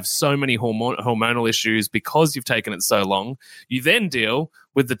you have so many hormonal issues because you've taken it so long, you then deal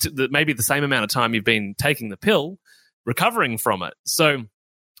with maybe the same amount of time you've been taking the pill recovering from it. So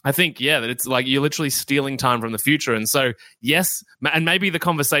I think, that it's like you're literally stealing time from the future. And so, yes, and maybe the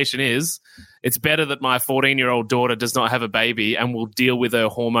conversation is, it's better that my 14-year-old daughter does not have a baby and will deal with her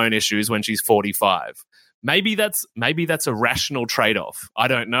hormone issues when she's 45. Maybe that's a rational trade-off. I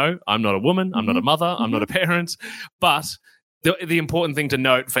don't know. I'm not a woman. I'm not a mother. I'm not a parent. But the important thing to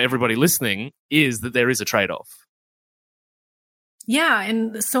note for everybody listening is that there is a trade-off. Yeah,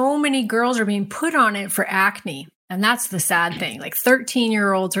 and so many girls are being put on it for acne. And that's the sad thing. Like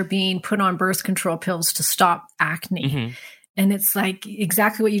 13-year-olds are being put on birth control pills to stop acne. Mm-hmm. And it's like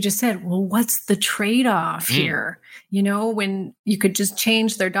exactly what you just said. Well, what's the trade-off here? You know, when you could just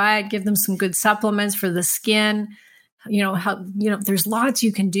change their diet, give them some good supplements for the skin, there's lots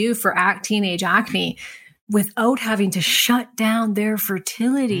you can do for teenage acne without having to shut down their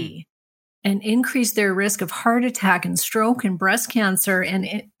fertility and increase their risk of heart attack and stroke and breast cancer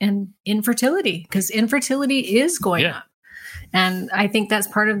and infertility, because infertility is going up. And I think that's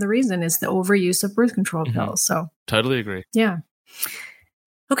part of the reason is the overuse of birth control pills. So totally agree. Yeah.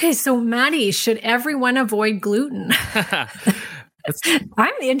 Okay. So Maddie, should everyone avoid gluten?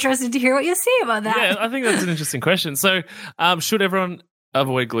 I'm interested to hear what you say about that. Yeah, I think that's an interesting question. So should everyone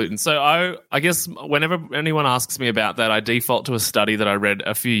avoid gluten? So I guess whenever anyone asks me about that, I default to a study that I read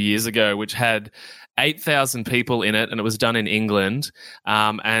a few years ago, which had 8,000 people in it, and it was done in England.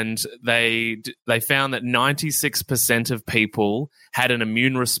 And they found that 96% of people had an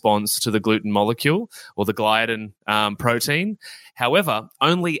immune response to the gluten molecule or the gliadin protein. However,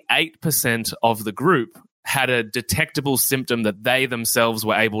 only 8% of the group had a detectable symptom that they themselves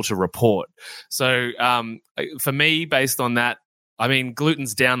were able to report. So for me, based on that, I mean,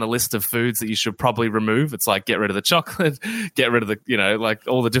 gluten's down the list of foods that you should probably remove. It's like get rid of the chocolate, get rid of the, like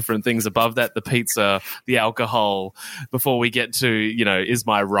all the different things above that, the pizza, the alcohol, before we get to, is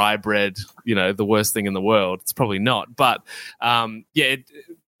my rye bread, the worst thing in the world? It's probably not. But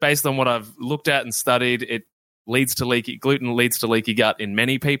based on what I've looked at and studied, gluten leads to leaky gut in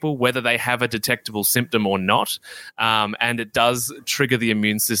many people, whether they have a detectable symptom or not. And it does trigger the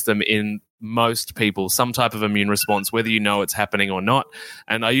immune system in most people, some type of immune response, whether you know it's happening or not.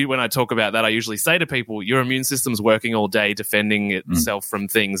 And when I talk about that, I usually say to people, your immune system's working all day defending itself from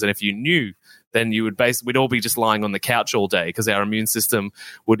things. And if you knew, then we'd all be just lying on the couch all day, because our immune system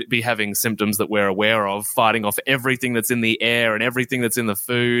would be having symptoms that we're aware of, fighting off everything that's in the air and everything that's in the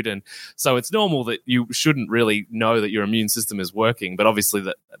food. And so it's normal that you shouldn't really know that your immune system is working. But obviously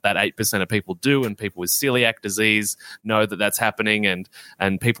that 8% of people do, and people with celiac disease know that that's happening, and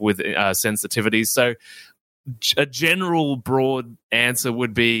people with sensitivities. So a general broad answer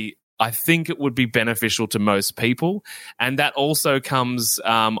would be, I think it would be beneficial to most people. And that also comes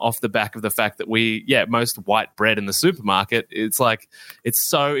off the back of the fact that most white bread in the supermarket, it's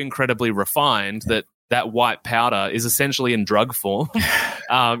so incredibly refined that white powder is essentially in drug form.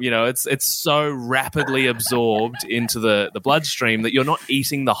 It's so rapidly absorbed into the bloodstream that you're not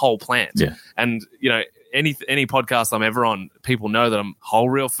eating the whole plant. Yeah. And, any podcast I'm ever on, people know that I'm whole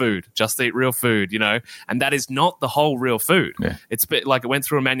real food, just eat real food, and that is not the whole real food. Yeah. It's like it went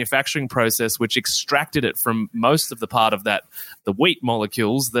through a manufacturing process which extracted it from most of the part of the wheat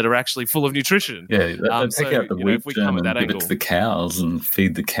molecules that are actually full of nutrition. Yeah, take out the wheat germ and give it to the cows and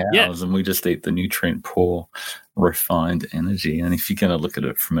feed the cows, and we just eat the nutrient-poor, refined energy. And if you're going to look at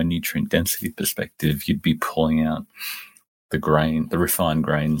it from a nutrient density perspective, you'd be pulling out the refined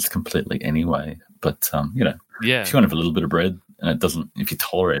grains completely anyway. But, if you want to have a little bit of bread and if you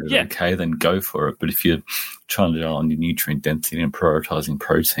tolerate it, okay, then go for it. But if you're trying to on your nutrient density and prioritizing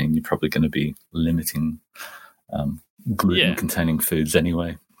protein, you're probably going to be limiting gluten-containing foods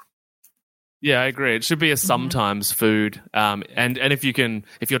anyway. Yeah, I agree. It should be a sometimes food. And if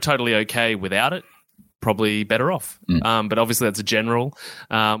you're totally okay without it, probably better off. But obviously that's a general.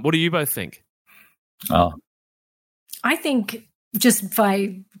 What do you both think? I think just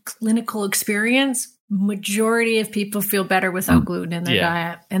by clinical experience, majority of people feel better without gluten in their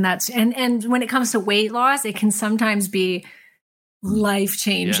diet. And that's and when it comes to weight loss, it can sometimes be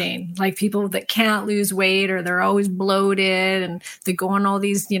life-changing. Yeah. Like people that can't lose weight, or they're always bloated, and they go on all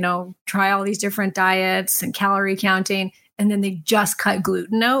these, try all these different diets and calorie counting, and then they just cut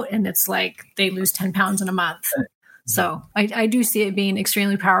gluten out, and it's like they lose 10 pounds in a month. So I do see it being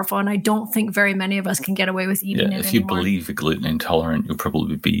extremely powerful, and I don't think very many of us can get away with eating it if you anymore. believe you're gluten intolerant, you'll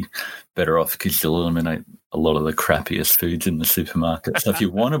probably be better off because you'll eliminate a lot of the crappiest foods in the supermarket. So if you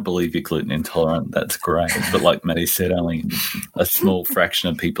want to believe you're gluten intolerant, that's great. But like Maddie said, only a small fraction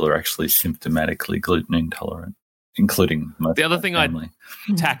of people are actually symptomatically gluten intolerant, including most the other thing family.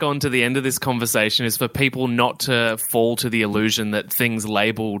 I'd tack on to the end of this conversation is for people not to fall to the illusion that things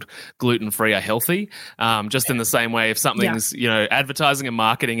labeled gluten-free are healthy. Just in the same way, if something's, advertising and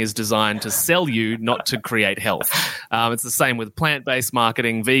marketing is designed to sell you, not to create health. It's the same with plant-based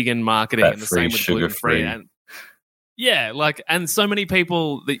marketing, vegan marketing, and the same with gluten-free. And and so many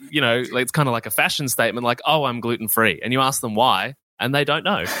people that, it's kind of like a fashion statement, like, oh, I'm gluten-free. And you ask them why, and they don't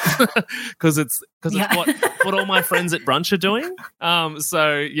know because it's what all my friends at brunch are doing. And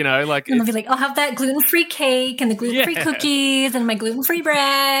they'll be like, I'll have that gluten-free cake and the gluten-free cookies and my gluten-free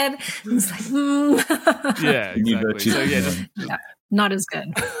bread. And it's like, yeah, exactly. So not as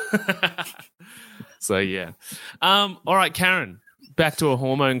good. So all right, Karen. Back to a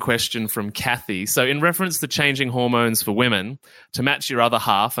hormone question from Kathy. So in reference to changing hormones for women to match your other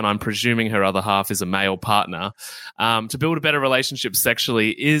half, and I'm presuming her other half is a male partner, to build a better relationship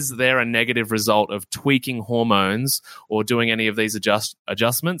sexually, is there a negative result of tweaking hormones or doing any of these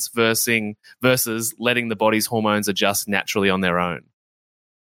adjustments versus letting the body's hormones adjust naturally on their own?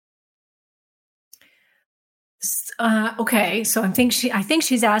 Okay, so I think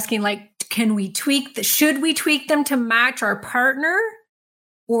she's asking, like, can we should we tweak them to match our partner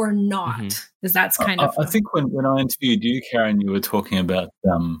or not? Because that's kind of... I think when I interviewed you, Karen, you were talking about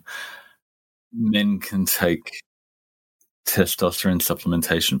men can take testosterone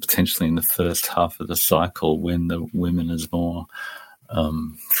supplementation potentially in the first half of the cycle when the women is more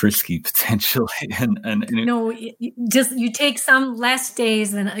frisky potentially, and you take some less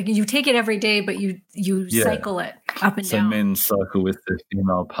days than you take it every day, but you cycle it up and down. So men cycle with the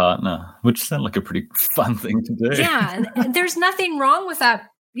female partner, which sounds like a pretty fun thing to do. Yeah, and there's nothing wrong with that.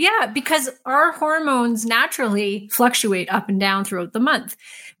 Yeah, because our hormones naturally fluctuate up and down throughout the month.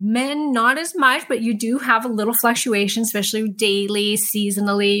 Men, not as much, but you do have a little fluctuation, especially daily,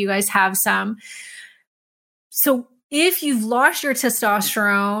 seasonally. You guys have some. So if you've lost your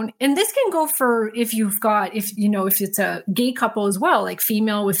testosterone, and this can go for if it's a gay couple as well, like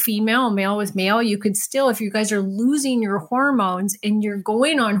female with female, male with male, you could still, if you guys are losing your hormones and you're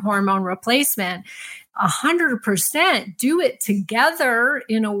going on hormone replacement, 100% do it together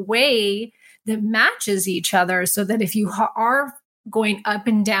in a way that matches each other, so that if you are going up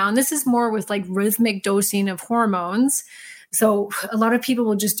and down, this is more with like rhythmic dosing of hormones. So a lot of people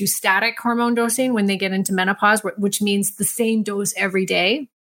will just do static hormone dosing when they get into menopause, which means the same dose every day.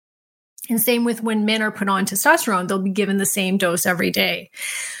 And same with when men are put on testosterone, they'll be given the same dose every day.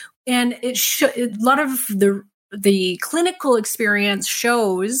 And a lot of the clinical experience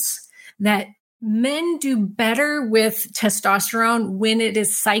shows that men do better with testosterone when it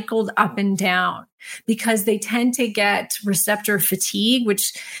is cycled up and down, because they tend to get receptor fatigue,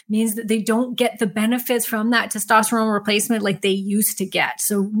 which means that they don't get the benefits from that testosterone replacement like they used to get.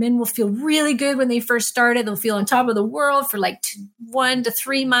 So men will feel really good when they first started. They'll feel on top of the world for like 1 to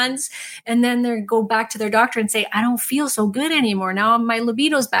 3 months. And then they go back to their doctor and say, I don't feel so good anymore. Now my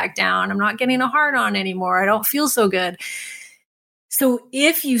libido's back down. I'm not getting a hard on anymore. I don't feel so good. So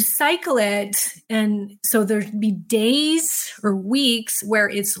if you cycle it, and so there'd be days or weeks where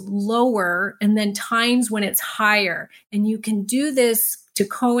it's lower and then times when it's higher, and you can do this to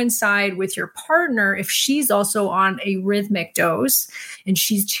coincide with your partner if she's also on a rhythmic dose and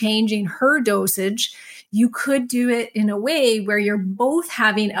she's changing her dosage. You could do it in a way where you're both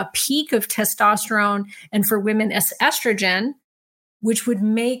having a peak of testosterone, and for women, estrogen, which would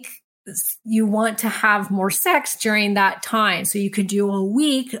make you want to have more sex during that time. So you could do a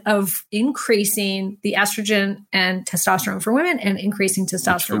week of increasing the estrogen and testosterone for women and increasing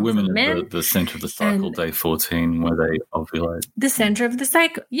testosterone for women. For men. The center of the cycle, day 14, where they ovulate. The center of the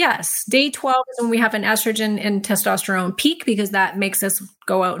cycle, yes. Day 12 is when we have an estrogen and testosterone peak, because that makes us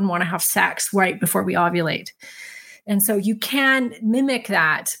go out and want to have sex right before we ovulate. And so you can mimic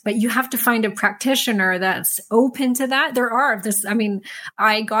that, but you have to find a practitioner that's open to that.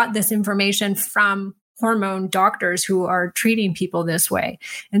 I got this information from hormone doctors who are treating people this way.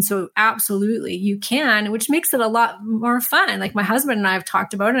 And so absolutely you can, which makes it a lot more fun. Like my husband and I have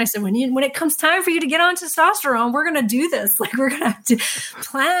talked about it. And I said, when it comes time for you to get on testosterone, we're going to do this. Like we're going to have to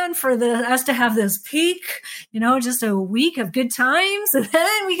plan for us to have this peak, just a week of good times. And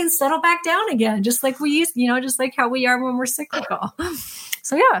then we can settle back down again, just like we used, just like how we are when we're cyclical.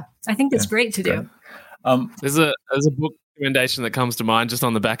 So yeah, I think it's great to do. There's a book recommendation that comes to mind just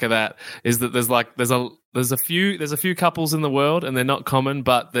on the back of that, is that there's There's a few couples in the world, and they're not common,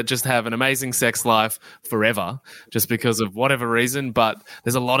 but that just have an amazing sex life forever, just because of whatever reason. But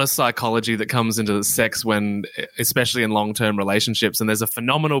there's a lot of psychology that comes into sex especially in long-term relationships. And there's a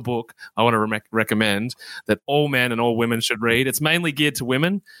phenomenal book I want to recommend that all men and all women should read. It's mainly geared to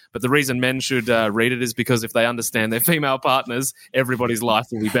women, but the reason men should read it is because if they understand their female partners, everybody's life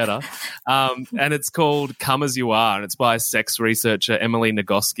will be better. And it's called "Come As You Are," and it's by sex researcher Emily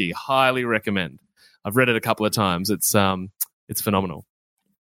Nagoski. Highly recommend. I've read it a couple of times. It's phenomenal.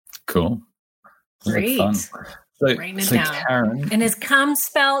 Cool. Great. Fun. Writing it down. Karen, and is cum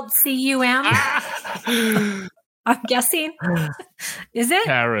spelled C-U-M? I'm guessing. Is it?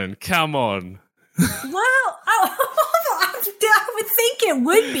 Karen, come on. Well, I would think it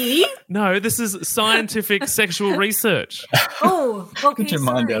would be. No, this is scientific sexual research. Oh, okay. Get your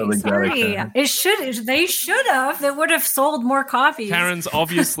mind out of the gutter. It should. They should have. They would have sold more copies. Karen's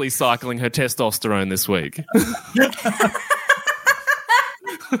obviously cycling her testosterone this week.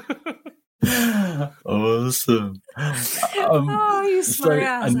 Awesome. You swear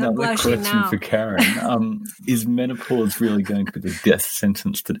ass. Another question now. for Karen. Is menopause really going to be the death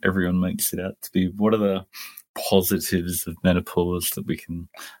sentence that everyone makes it out to be? What are the positives of menopause that we can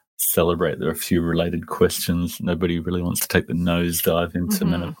celebrate? There are a few related questions. Nobody really wants to take the nosedive into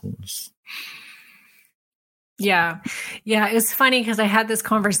menopause. Yeah. It's funny because I had this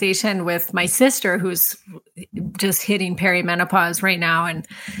conversation with my sister who's just hitting perimenopause right now. And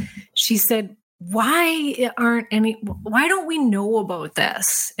she said, why don't we know about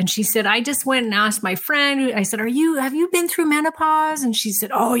this? And she said, I just went and asked my friend. I said, have you been through menopause? And she said,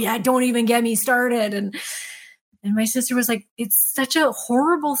 oh yeah, don't even get me started. And my sister was like, it's such a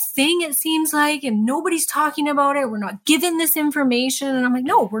horrible thing, it seems like, and nobody's talking about it. We're not given this information. And I'm like,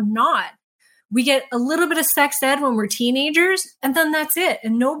 no, we're not. We get a little bit of sex ed when we're teenagers, and then that's it.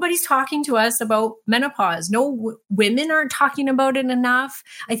 And nobody's talking to us about menopause. No, women aren't talking about it enough.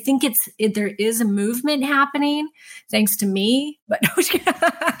 I think there is a movement happening, thanks to me.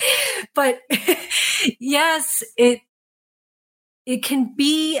 But yes, it can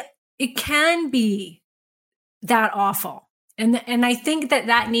be that awful. And I think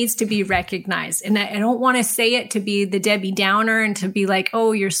that needs to be recognized. And I don't want to say it to be the Debbie Downer and to be like,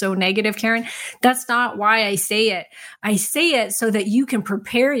 oh, you're so negative, Karen. That's not why I say it. I say it so that you can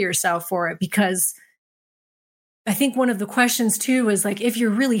prepare yourself for it, because I think one of the questions too is like, if you're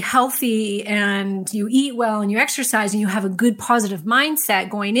really healthy and you eat well and you exercise and you have a good positive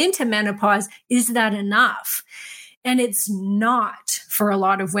mindset going into menopause, is that enough? And it's not for a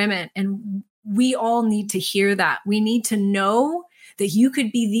lot of women. And we all need to hear that. We need to know that you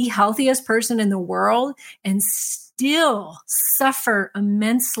could be the healthiest person in the world and still suffer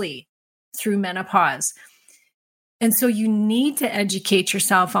immensely through menopause. And so you need to educate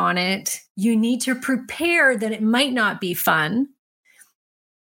yourself on it. You need to prepare that it might not be fun.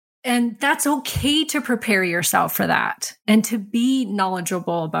 And that's okay to prepare yourself for that and to be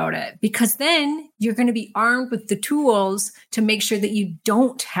knowledgeable about it, because then you're going to be armed with the tools to make sure that you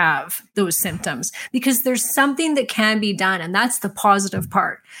don't have those symptoms, because there's something that can be done. And that's the positive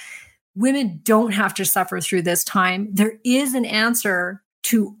part. Women don't have to suffer through this time. There is an answer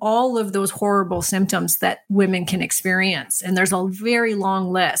to all of those horrible symptoms that women can experience. And there's a very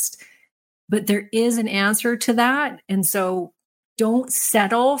long list, but there is an answer to that. And so don't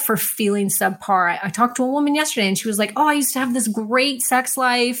settle for feeling subpar. I talked to a woman yesterday and she was like, oh, I used to have this great sex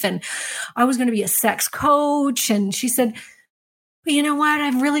life and I was going to be a sex coach. And she said, but you know what?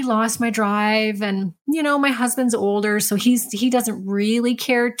 I've really lost my drive. And, my husband's older, so he doesn't really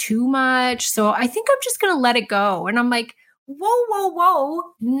care too much. So I think I'm just going to let it go. And I'm like, whoa.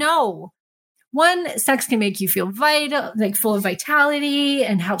 No. One, sex can make you feel vital, like full of vitality,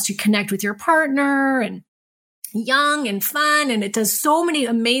 and helps you connect with your partner and young and fun. And it does so many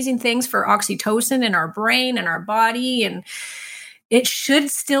amazing things for oxytocin in our brain and our body. And it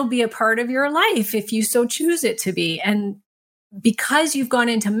should still be a part of your life if you so choose it to be. And because you've gone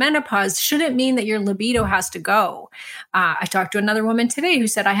into menopause shouldn't mean that your libido has to go. I talked to another woman today who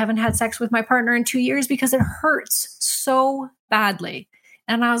said, I haven't had sex with my partner in 2 years because it hurts so badly.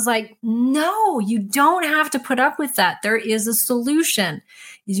 And I was like, no, you don't have to put up with that. There is a solution.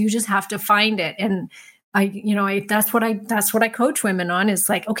 You just have to find it. And that's what I coach women on, is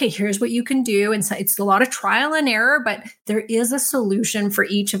like, okay, here's what you can do. And so it's a lot of trial and error, but there is a solution for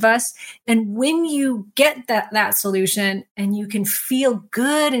each of us. And when you get that solution and you can feel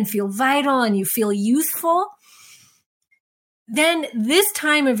good and feel vital and you feel youthful, then this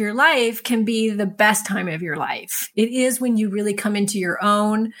time of your life can be the best time of your life. It is when you really come into your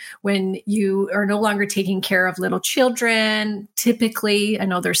own, when you are no longer taking care of little children. Typically, I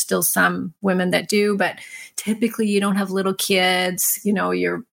know there's still some women that do, but typically you don't have little kids. You know,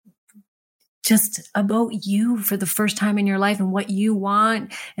 you're just about you for the first time in your life and what you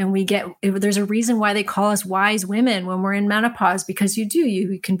want. And there's a reason why they call us wise women when we're in menopause, because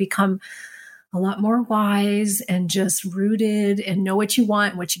you can become a lot more wise and just rooted and know what you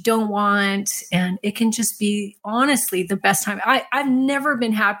want and what you don't want. And it can just be, honestly, the best time. I've never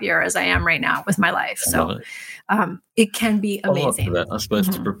been happier as I am right now with my life. So it can be amazing. I suppose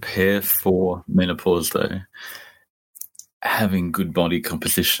to prepare for menopause, though, having good body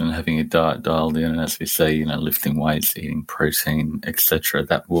composition, having a diet dialed in, and as we say, lifting weights, eating protein, etc.,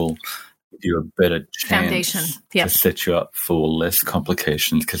 that will give you a better chance to set you up for less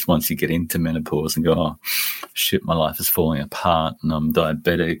complications. Because once you get into menopause and go, oh shit, my life is falling apart and I'm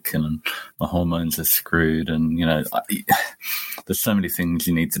diabetic and my hormones are screwed, and there's so many things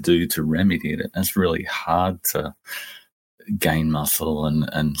you need to do to remedy it. And it's really hard to gain muscle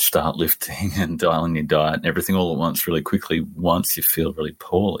and start lifting and dialing your diet and everything all at once really quickly once you feel really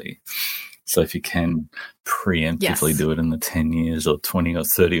poorly. So if you can preemptively do it in the 10 years or 20 or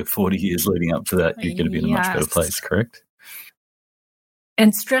 30 or 40 years leading up to that, you're going to be in a much better place, correct?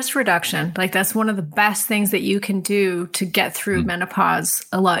 And stress reduction, like that's one of the best things that you can do to get through menopause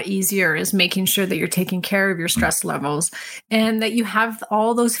a lot easier, is making sure that you're taking care of your stress levels and that you have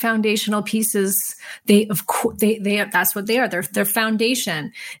all those foundational pieces. That's what they are. They're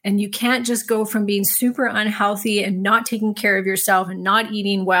foundation. And you can't just go from being super unhealthy and not taking care of yourself and not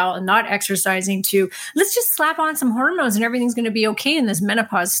eating well and not exercising to let's just slap on some hormones and everything's going to be okay in this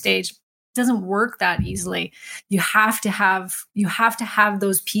menopause stage. Doesn't work that easily. You have to have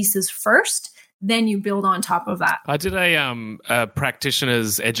those pieces first, then you build on top of that. I did a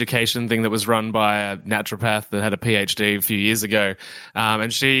practitioner's education thing that was run by a naturopath that had a PhD a few years ago,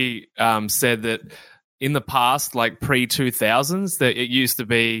 and she said that in the past, like pre-2000s, that it used to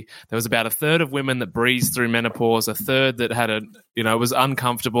be there was about a third of women that breezed through menopause, a third that had was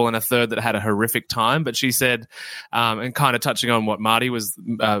uncomfortable, and a third that had a horrific time. But she said, and kind of touching on what Marty was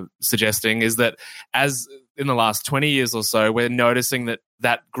suggesting, is that as in the last 20 years or so, we're noticing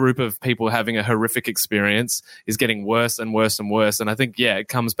that group of people having a horrific experience is getting worse and worse and worse. And I think, it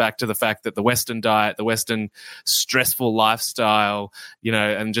comes back to the fact that the Western diet, the Western stressful lifestyle,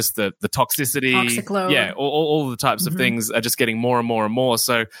 and just the toxicity, toxic load. All the types of things are just getting more and more and more.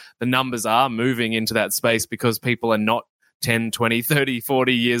 So the numbers are moving into that space because people are not 10, 20, 30,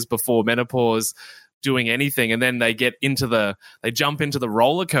 40 years before menopause doing anything, and then they jump into the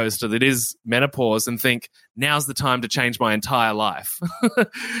roller coaster that is menopause and think, now's the time to change my entire life.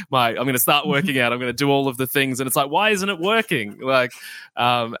 I'm going to start working out, I'm going to do all of the things, and it's like, why isn't it working? Like,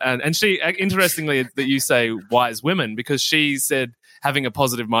 and she, interestingly, that you say wise women, because she said having a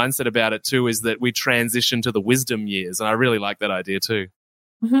positive mindset about it too is that we transition to the wisdom years, and I really like that idea too.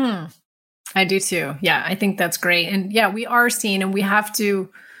 I do too. Yeah, I think that's great, and we are seeing, and we have to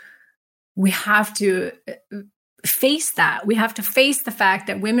face that. We have to face the fact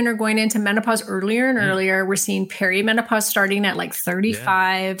that women are going into menopause earlier and earlier. We're seeing perimenopause starting at like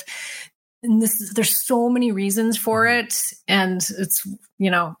 35. And there's so many reasons for it. And it's,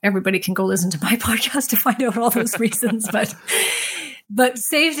 everybody can go listen to my podcast to find out all those reasons. But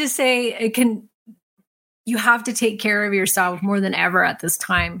safe to say, you have to take care of yourself more than ever at this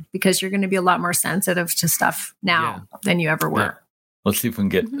time, because you're going to be a lot more sensitive to stuff now than you ever were. Yeah. Let's see if we can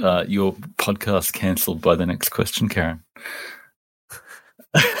get your podcast cancelled by the next question, Karen.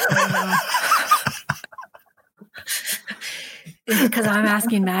 Because I'm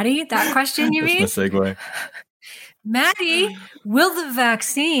asking Maddie that question, you mean? That's my segue. Maddie, will the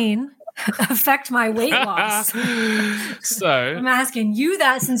vaccine affect my weight loss? So I'm asking you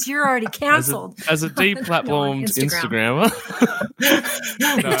that since you're already canceled. As a deplatformed Instagrammer,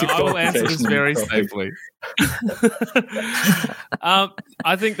 I will answer this very safely.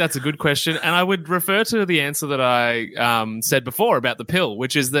 I think that's a good question, and I would refer to the answer that I said before about the pill,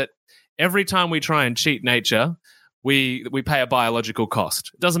 which is that every time we try and cheat nature, we pay a biological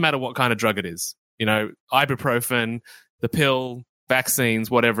cost. It doesn't matter what kind of drug it is. Ibuprofen, the pill, vaccines,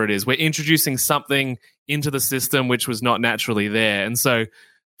 whatever it is. We're introducing something into the system which was not naturally there. And so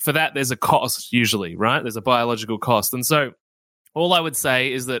for that, there's a cost usually, right? There's a biological cost. And so all I would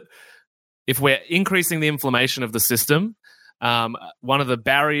say is that if we're increasing the inflammation of the system, one of the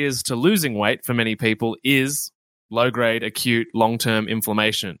barriers to losing weight for many people is low-grade, acute, long-term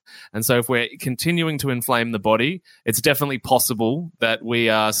inflammation. And so if we're continuing to inflame the body, it's definitely possible that we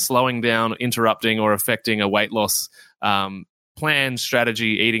are slowing down, interrupting, or affecting a weight loss plan,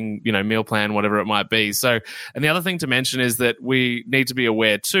 strategy, eating, meal plan, whatever it might be. So, and the other thing to mention is that we need to be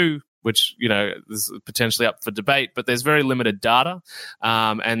aware too, which, is potentially up for debate, but there's very limited data.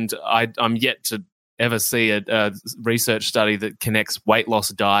 And I'm yet to ever see a research study that connects weight loss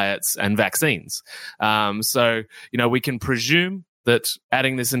diets and vaccines. So, we can presume that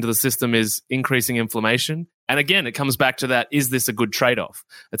adding this into the system is increasing inflammation. And again, it comes back to that, is this a good trade-off?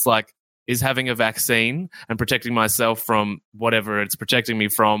 It's like, is having a vaccine and protecting myself from whatever it's protecting me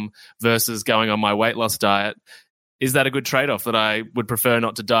from versus going on my weight loss diet, is that a good trade-off that I would prefer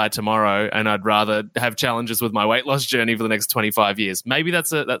not to die tomorrow and I'd rather have challenges with my weight loss journey for the next 25 years? Maybe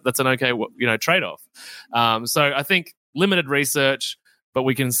that's an okay, trade-off. So I think limited research, but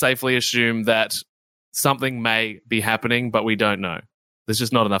we can safely assume that something may be happening, but we don't know. There's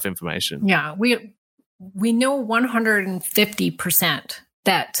just not enough information. Yeah, we know 150%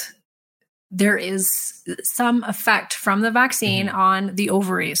 that there is some effect from the vaccine on the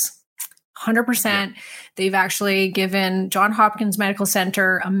ovaries. 100%. Yeah. They've actually given Johns Hopkins Medical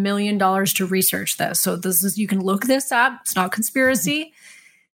Center $1 million to research this. So you can look this up. It's not conspiracy.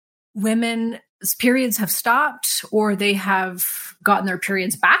 Women's periods have stopped, or they have gotten their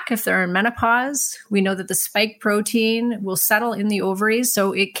periods back if they're in menopause. We know that the spike protein will settle in the ovaries,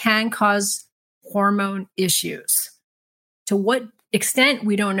 so it can cause hormone issues. To what extent,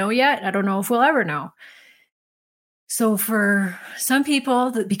 we don't know yet. I don't know if we'll ever know. So for some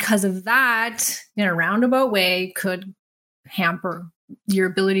people, that because of that, in a roundabout way, could hamper your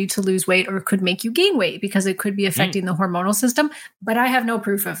ability to lose weight, or could make you gain weight because it could be affecting the hormonal system. But I have no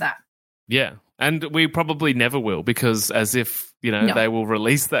proof of that. Yeah. And we probably never will, because as if, no. They will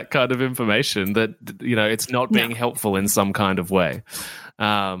release that kind of information that, it's not being helpful in some kind of way.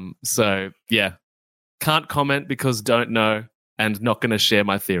 So, yeah, can't comment because don't know and not going to share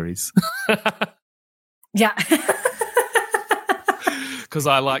my theories. Yeah. Because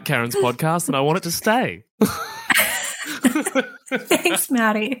I like Karen's podcast and I want it to stay. Thanks,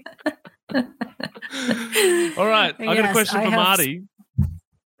 Maddie. All right. I got a question for Marty.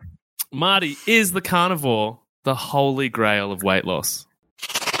 Marty, is the carnivore the holy grail of weight loss?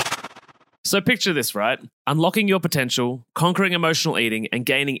 So picture this, right? Unlocking your potential, conquering emotional eating, and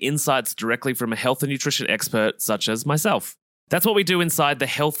gaining insights directly from a health and nutrition expert such as myself. That's what we do inside the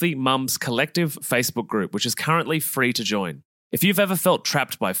Healthy Mums Collective Facebook group, which is currently free to join. If you've ever felt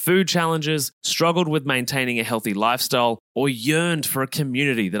trapped by food challenges, struggled with maintaining a healthy lifestyle, or yearned for a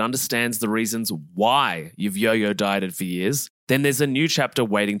community that understands the reasons why you've yo-yo dieted for years, then there's a new chapter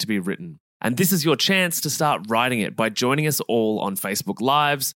waiting to be written. And this is your chance to start writing it by joining us all on Facebook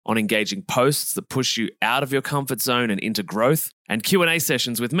Lives, on engaging posts that push you out of your comfort zone and into growth, and Q&A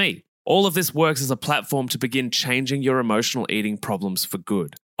sessions with me. All of this works as a platform to begin changing your emotional eating problems for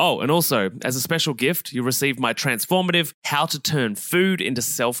good. Oh, and also, as a special gift, you'll receive my transformative How to Turn Food into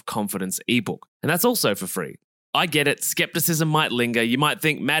Self-Confidence ebook. And that's also for free. I get it, skepticism might linger. You might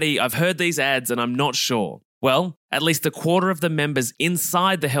think, Maddie, I've heard these ads and I'm not sure. Well, at least a quarter of the members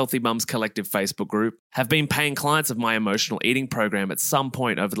inside the Healthy Mums Collective Facebook group have been paying clients of my emotional eating program at some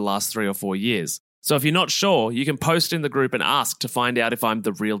point over the last 3 or 4 years. So if you're not sure, you can post in the group and ask to find out if I'm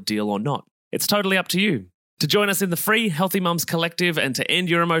the real deal or not. It's totally up to you. To join us in the free Healthy Mums Collective and to end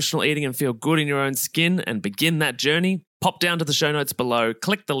your emotional eating and feel good in your own skin and begin that journey, pop down to the show notes below,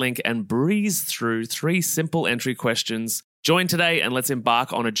 click the link and breeze through 3 simple entry questions. Join today and let's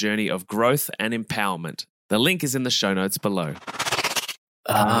embark on a journey of growth and empowerment. The link is in the show notes below.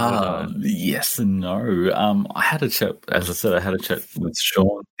 Yes and no. I had a chat, as I said, with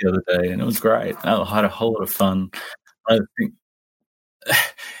Sean the other day, and it was great. I had a whole lot of fun. I think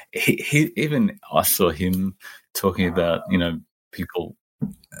I saw him talking about, people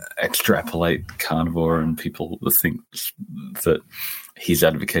extrapolate carnivore, and people think that he's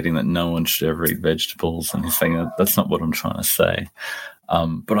advocating that no one should ever eat vegetables, and he's saying that's not what I'm trying to say.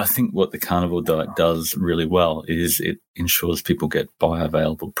 But I think what the carnivore diet does really well is it ensures people get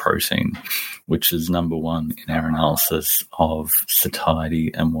bioavailable protein, which is number one in our analysis of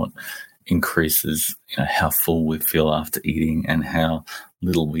satiety and what increases how full we feel after eating and how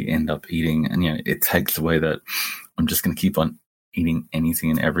little we end up eating. And, it takes away that I'm just going to keep on eating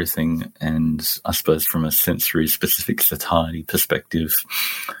anything and everything. And I suppose from a sensory specific satiety perspective,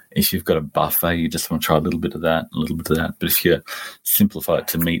 if you've got a buffet, you just want to try a little bit of that, a little bit of that. But if you simplify it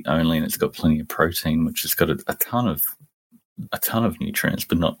to meat only and it's got plenty of protein, which has got a ton of nutrients,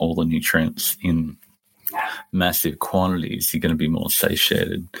 but not all the nutrients in massive quantities, you're going to be more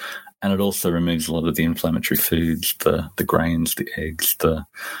satiated. And it also removes a lot of the inflammatory foods, the grains, the eggs, the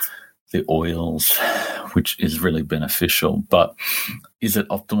oils, which is really beneficial. But is it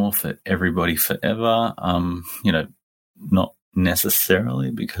optimal for everybody forever? Not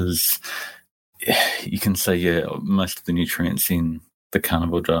necessarily, because you can say, yeah, most of the nutrients in the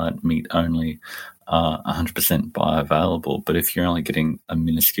carnivore diet, meat only, are 100% bioavailable. But if you're only getting a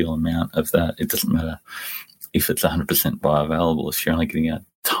minuscule amount of that, it doesn't matter if it's 100% bioavailable. If you're only getting a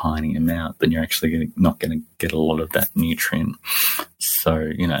tiny amount, then you're actually not going to get a lot of that nutrient.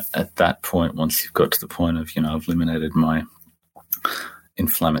 So, at that point, once you've got to the point of, I've eliminated my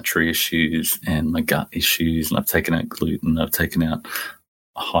inflammatory issues and my gut issues, and I've taken out gluten, I've taken out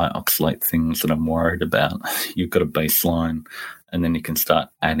high oxalate things that I'm worried about, you've got a baseline, and then you can start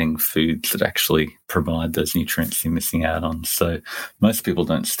adding foods that actually provide those nutrients you're missing out on. So most people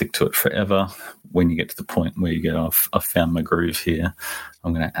don't stick to it forever. When you get to the point where you go, I've found my groove here,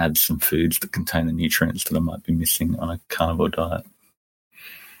 I'm going to add some foods that contain the nutrients that I might be missing on a carnivore diet.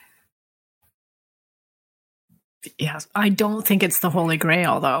 Yes, I don't think it's the Holy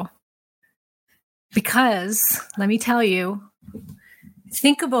Grail, though. Because, let me tell you,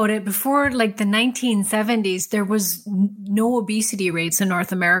 think about it, before like the 1970s, there was no obesity rates in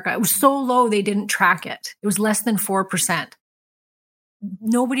North America. It was so low, they didn't track it. It was less than 4%.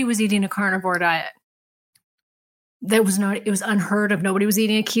 Nobody was eating a carnivore diet. It was unheard of. Nobody was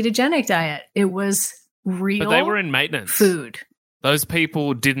eating a ketogenic diet. It was real. But they were in maintenance. Food. Those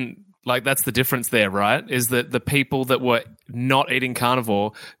people didn't, that's the difference there, right? Is that the people that were not eating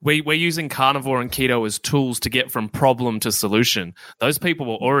carnivore, we're using carnivore and keto as tools to get from problem to solution. Those people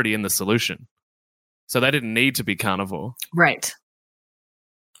were already in the solution. So they didn't need to be carnivore. Right.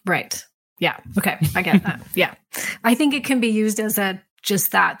 Yeah. Okay. I get that. Yeah. I think it can be used as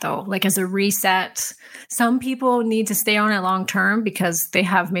just that, though, like as a reset. Some people need to stay on it long term because they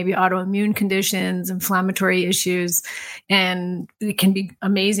have maybe autoimmune conditions, inflammatory issues, and it can be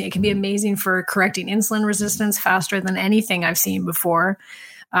amazing. It can be amazing for correcting insulin resistance faster than anything I've seen before.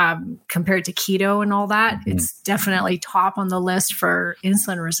 Compared to keto and all that, it's definitely top on the list for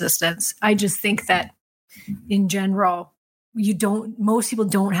insulin resistance. I just think that in general, most people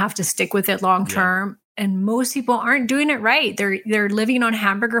don't have to stick with it long term. Yeah. And most people aren't doing it right. They're living on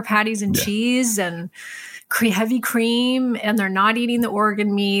hamburger patties and cheese and heavy cream, and they're not eating the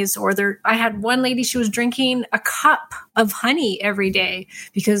organ meats. I had one lady, she was drinking a cup of honey every day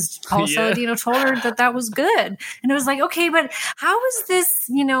because Paul Saladino told her that was good. And it was like, okay, but how is this,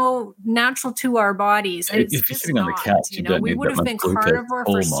 natural to our bodies? If you're sitting on the couch, you don't we need would that have been carnivore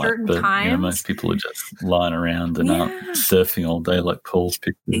for certain times. Most people are just lying around and aren't surfing all day like Paul's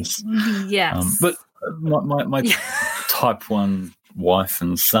pictures. Yes. But my type 1 wife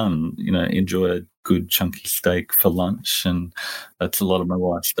and son, enjoy a good chunky steak for lunch, and that's a lot of my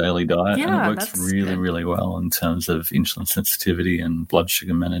wife's daily diet, and it works really, really well in terms of insulin sensitivity and blood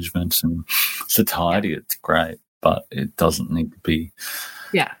sugar management and satiety. It's great, but it doesn't need to be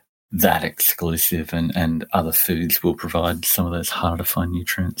that exclusive, and other foods will provide some of those harder to find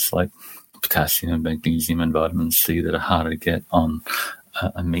nutrients like potassium, magnesium, and vitamin C that are harder to get on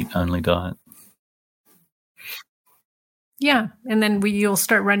a meat-only diet. Yeah. And then you'll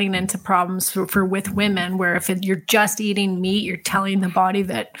start running into problems with women where if you're just eating meat, you're telling the body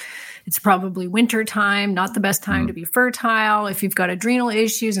that it's probably winter time, not the best time to be fertile. If you've got adrenal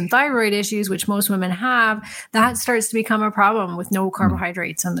issues and thyroid issues, which most women have, that starts to become a problem with no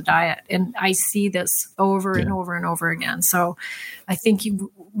carbohydrates in the diet. And I see this over and over and over again. So I think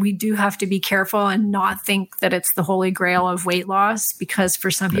we do have to be careful and not think that it's the holy grail of weight loss, because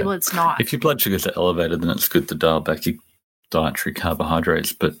for some people it's not. If your blood sugars are elevated, then it's good to dial back your dietary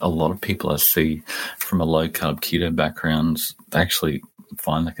carbohydrates. But a lot of people I see from a low-carb keto background actually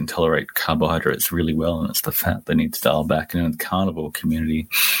find they can tolerate carbohydrates really well, and it's the fat they need to dial back. And in the carnivore community,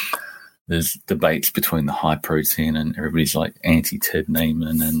 there's debates between the high protein and everybody's like anti-Ted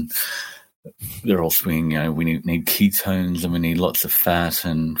Naiman, and they're all swinging, we need ketones and we need lots of fat,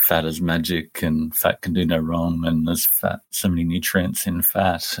 and fat is magic and fat can do no wrong, and there's so many nutrients in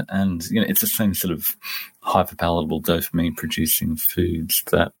fat. And, it's the same sort of hyperpalatable dopamine producing foods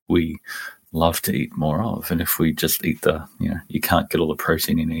that we love to eat more of. And if we just eat you can't get all the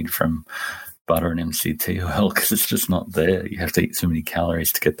protein you need from butter and MCT oil because it's just not there. You have to eat so many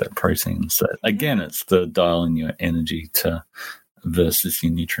calories to get that protein. So again, it's the dial in your energy versus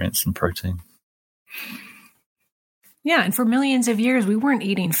your nutrients and protein. Yeah, and for millions of years, we weren't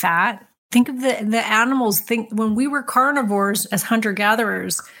eating fat. Think of the animals. When we were carnivores as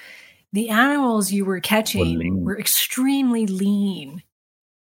hunter-gatherers, the animals you were catching were extremely lean.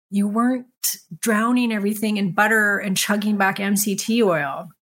 You weren't drowning everything in butter and chugging back MCT oil.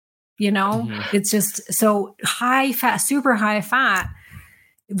 It's just so high fat, super high fat.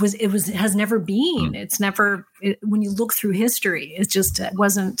 It has never been. It's never, when you look through history, it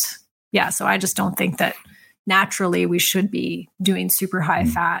wasn't. Yeah. So I just don't think that naturally we should be doing super high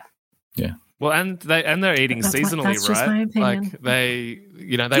fat. Yeah. Well, and they're eating seasonally, that's just my opinion. Like they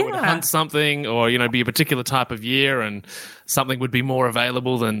would hunt something, or be a particular type of year, and something would be more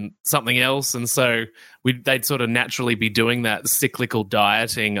available than something else, and so they'd sort of naturally be doing that cyclical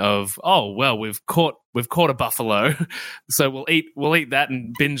dieting of, oh well, we've caught a buffalo, so we'll eat that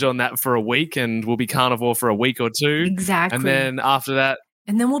and binge on that for a week, and we'll be carnivore for a week or two, exactly, and then after that.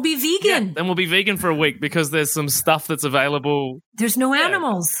 And then we'll be vegan. Yeah, then we'll be vegan for a week because there's some stuff that's available. There's no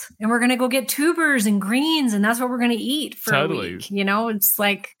animals. And we're going to go get tubers and greens, and that's what we're going to eat for a week. It's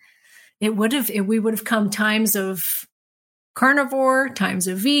like we would have come times of carnivore, times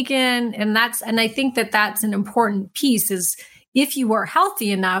of vegan. And I think that that's an important piece is if you are healthy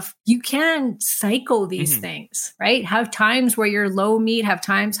enough, you can cycle these things, right? Have times where you're low meat, have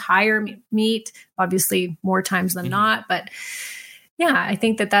times higher meat, obviously more times than not, but yeah, I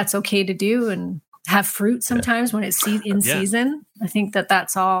think that that's okay to do, and have fruit sometimes when it's in season. I think that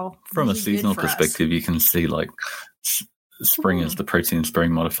that's all from really a seasonal perspective. You can see like spring is the protein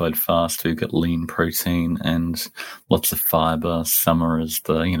sparing modified fast. You get lean protein and lots of fiber. Summer is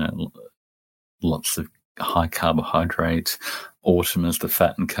the lots of high carbohydrate. Autumn is the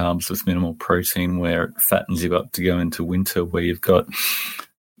fat and carbs with minimal protein, where it fattens you up to go into winter, where you've got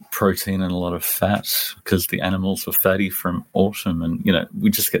protein and a lot of fat because the animals were fatty from autumn, and we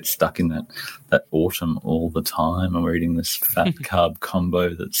just get stuck in that autumn all the time, and we're eating this fat carb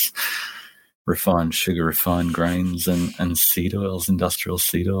combo that's refined sugar, refined grains, and seed oils, industrial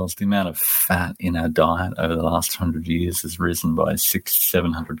seed oils. The amount of fat in our diet over the last 100 years has risen by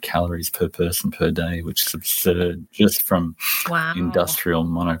 600-700 calories per person per day, which is absurd, just from industrial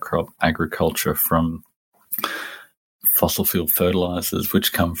monocrop agriculture, from fossil fuel fertilizers,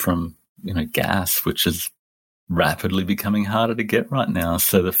 which come from gas, which is rapidly becoming harder to get right now.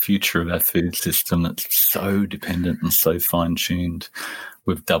 So the future of our food system that's so dependent and so fine-tuned,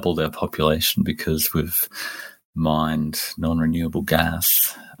 we've doubled our population because we've mined non-renewable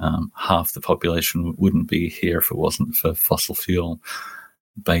gas. Half the population wouldn't be here if it wasn't for fossil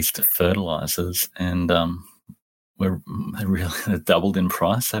fuel-based fertilizers, and they really doubled in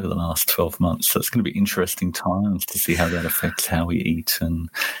price over the last 12 months. So it's going to be interesting times to see how that affects how we eat and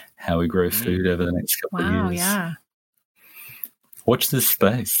how we grow food over the next couple of years. Wow, yeah. Watch this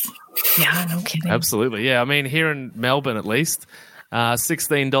space. Yeah, no kidding. Absolutely, yeah. I mean, here in Melbourne at least,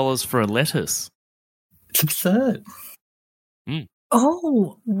 $16 for a lettuce. It's absurd.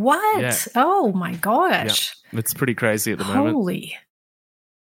 Oh, what? Yeah. Oh, my gosh. Yeah. It's pretty crazy at the moment. Holy.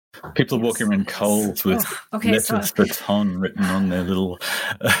 People are walking around Coles with lettuce per tonne written on their little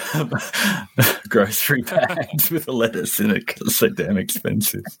grocery bags with a lettuce in it because it's so damn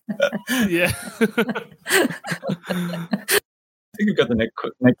expensive. Yeah. I think we've got the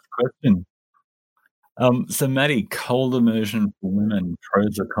next question. So, Maddie, cold immersion for women,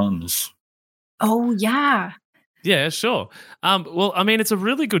 pros or cons? Oh, yeah. Yeah, sure. Well, I mean, it's a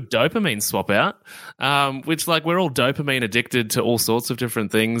really good dopamine swap out, which, like, we're all dopamine addicted to all sorts of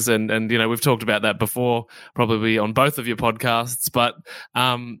different things. And we've talked about that before, probably on both of your podcasts, but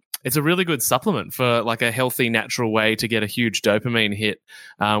it's a really good supplement for like a healthy, natural way to get a huge dopamine hit,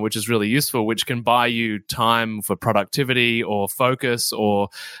 which is really useful, which can buy you time for productivity or focus or,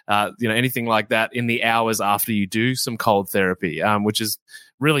 anything like that in the hours after you do some cold therapy, which is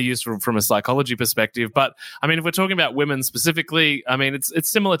really useful from a psychology perspective. But I mean, if we're talking about women specifically, I mean,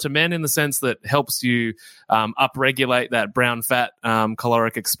 it's similar to men in the sense that helps you upregulate that brown fat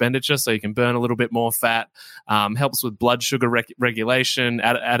caloric expenditure, so you can burn a little bit more fat. Helps with blood sugar regulation.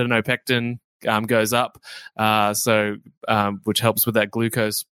 Adenopectin goes up, which helps with that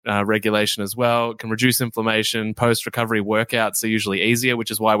glucose regulation as well. It can reduce inflammation. Post-recovery workouts are usually easier,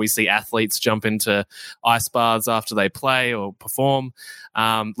 which is why we see athletes jump into ice baths after they play or perform.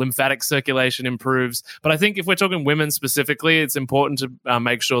 Lymphatic circulation improves. But I think if we're talking women specifically, it's important to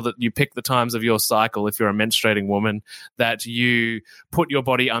make sure that you pick the times of your cycle, if you're a menstruating woman, that you put your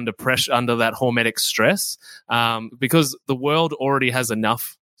body under pressure, under that hormetic stress, because the world already has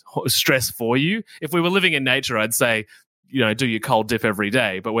enough stress for you. If we were living in nature, I'd say, do your cold dip every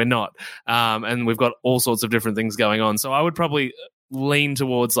day, but we're not. And we've got all sorts of different things going on. So I would probably lean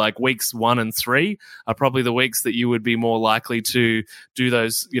towards like weeks 1 and 3 are probably the weeks that you would be more likely to do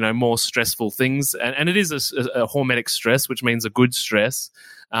those, more stressful things. And it is a hormetic stress, which means a good stress,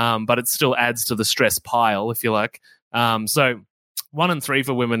 but it still adds to the stress pile, if you like. So 1 and 3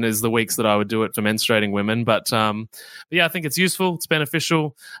 for women is the weeks that I would do it for menstruating women. But yeah, I think it's useful. It's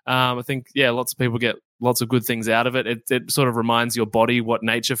beneficial. I think, lots of people get lots of good things out of it. It sort of reminds your body what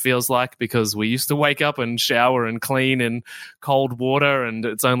nature feels like, because we used to wake up and shower and clean in cold water, and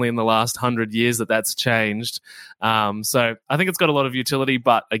it's only in the last 100 years that that's changed. So I think it's got a lot of utility,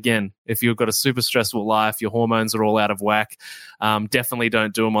 but again, if you've got a super stressful life, your hormones are all out of whack, definitely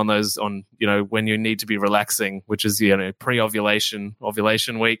don't do them on when you need to be relaxing, which is, pre-ovulation,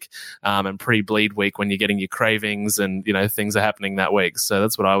 ovulation week, and pre-bleed week, when you're getting your cravings and, things are happening that week. So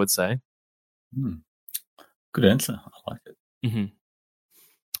that's what I would say. Good answer. I like it. Mm-hmm.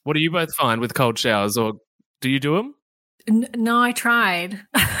 What do you both find with cold showers, or do you do them? No, I tried.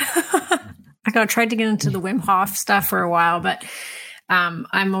 I tried to get into the Wim Hof stuff for a while, but I'm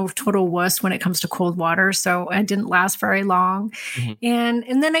a total wuss when it comes to cold water, so I didn't last very long. Mm-hmm.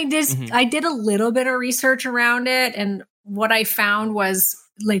 And then I did a little bit of research around it, and what I found was,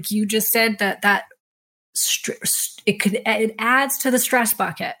 like you just said, that it adds to the stress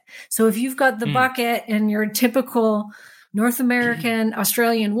bucket. So if you've got the bucket and you're a typical North American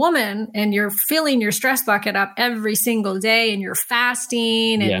Australian woman, and you're filling your stress bucket up every single day, and you're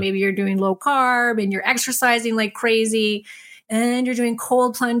fasting, and maybe you're doing low carb, and you're exercising like crazy, and you're doing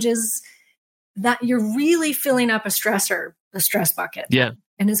cold plunges, that you're really filling up the stress bucket. Yeah.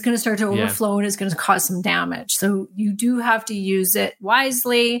 And it's going to start to overflow, and it's going to cause some damage. So you do have to use it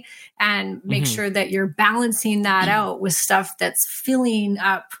wisely and make sure that you're balancing that out with stuff that's filling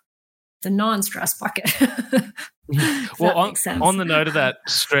up the non-stress bucket. Well, on the note of that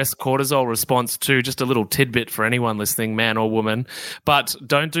stress cortisol response too, just a little tidbit for anyone listening, man or woman, but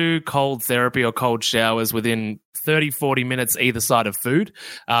don't do cold therapy or cold showers within 30, 40 minutes either side of food,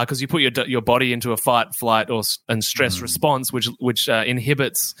 because you put your body into a fight, flight, and stress response, which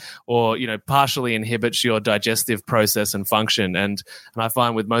inhibits or partially inhibits your digestive process and function. And I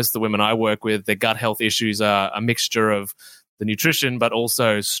find with most of the women I work with, their gut health issues are a mixture of the nutrition, but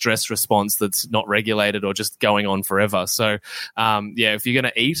also stress response that's not regulated or just going on forever. So, if you're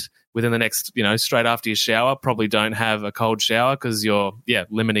going to eat within the next, straight after your shower, probably don't have a cold shower, because you're,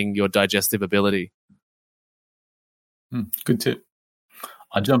 limiting your digestive ability. Good tip.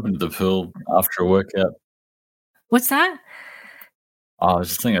 I jump into the pool after a workout. What's that? I was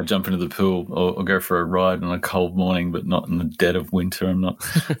just thinking I'd jump into the pool or go for a ride on a cold morning, but not in the dead of winter. I'm not,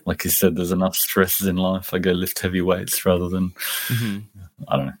 like you said, there's enough stresses in life. I go lift heavy weights rather than,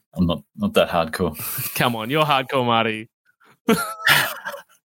 I don't know. I'm not that hardcore. Come on, you're hardcore, Marty. Not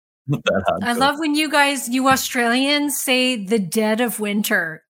that hardcore. I love when you Australians say the dead of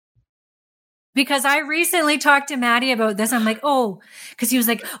winter. Because I recently talked to Maddie about this. I'm like, because he was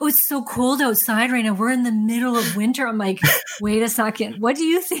like, it's so cold outside right now. We're in the middle of winter. I'm like, wait a second. What do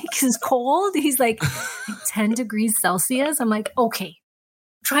you think is cold? He's like 10 degrees Celsius. I'm like, okay,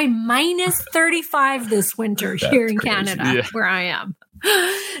 try minus 35 this winter here in Canada, where I am.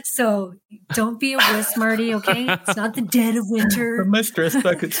 So don't be a wuss, Marty, okay? It's not the dead of winter. My stress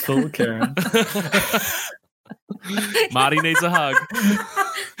bucket's full, Karen. Marty needs a hug.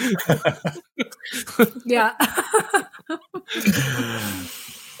 Yeah.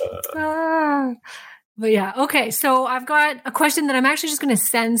 But yeah, okay. So I've got a question that I'm actually just going to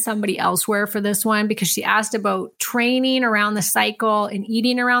send somebody elsewhere for this one, because she asked about training around the cycle and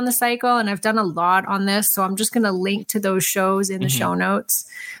eating around the cycle. And I've done a lot on this. So I'm just going to link to those shows in the show notes,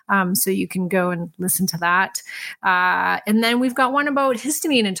 so you can go and listen to that. And then we've got one about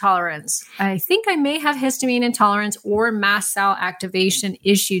histamine intolerance. I think I may have histamine intolerance or mast cell activation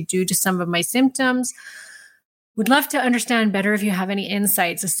issue due to some of my symptoms. Would love to understand better if you have any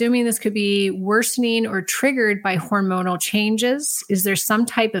insights, assuming this could be worsening or triggered by hormonal changes. Is there some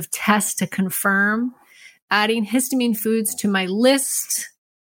type of test to confirm? Adding histamine foods to my list,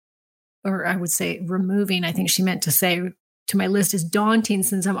 or I would say removing, I think she meant to say, to my list is daunting,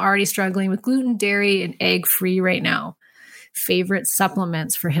 since I'm already struggling with gluten, dairy, and egg-free right now. Favorite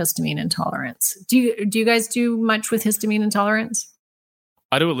supplements for histamine intolerance. Do you guys do much with histamine intolerance?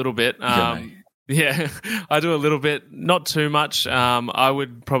 I do a little bit. Yeah, I do a little bit, not too much. I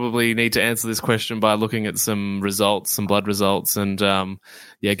would probably need to answer this question by looking at some results, some blood results, and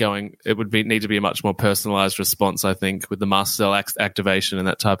it would need to be a much more personalized response, I think, with the mast cell activation and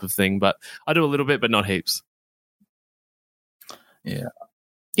that type of thing. But I do a little bit, but not heaps. Yeah.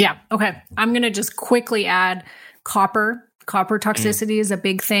 Yeah. Okay. I'm going to just quickly add copper. Copper toxicity is a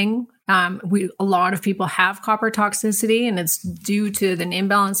big thing. A lot of people have copper toxicity, and it's due to an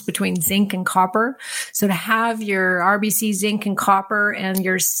imbalance between zinc and copper. So to have your RBC zinc and copper and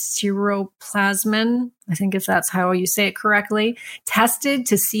your seroplasmin, I think if that's how you say it correctly, tested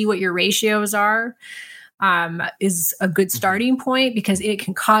to see what your ratios are, is a good starting point, because it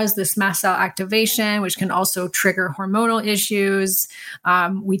can cause this mast cell activation, which can also trigger hormonal issues.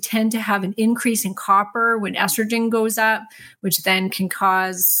 We tend to have an increase in copper when estrogen goes up, which then can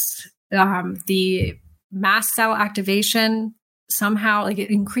cause the mast cell activation. Somehow, like, it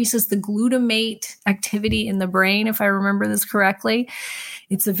increases the glutamate activity in the brain, if I remember this correctly.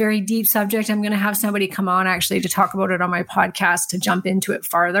 It's a very deep subject. I'm going to have somebody come on actually to talk about it on my podcast to jump into it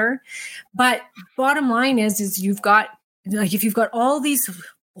farther. But bottom line is you've got, like, if you've got all these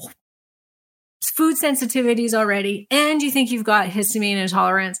food sensitivities already, and you think you've got histamine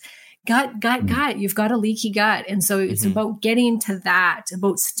intolerance, gut, you've got a leaky gut. And so it's about getting to that,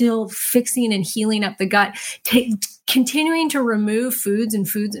 about still fixing and healing up the gut, continuing to remove foods,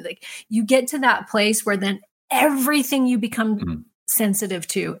 like, you get to that place where then everything you become sensitive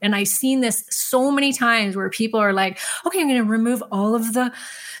to. And I've seen this so many times where people are like, okay, I'm going to remove all of the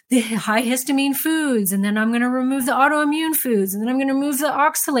high histamine foods, and then I'm going to remove the autoimmune foods, and then I'm going to remove the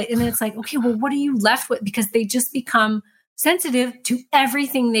oxalate. And then it's like, okay, well, what are you left with? Because they just become sensitive to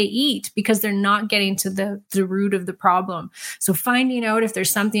everything they eat because they're not getting to the root of the problem. So finding out if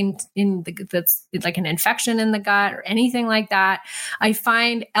there's something that's like an infection in the gut or anything like that. I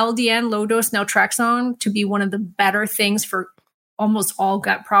find LDN, low dose naltrexone, to be one of the better things for almost all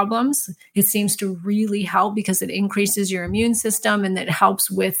gut problems. It seems to really help because it increases your immune system and it helps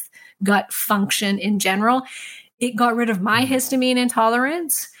with gut function in general. It got rid of my histamine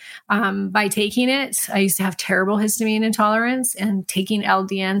intolerance by taking it. I used to have terrible histamine intolerance, and taking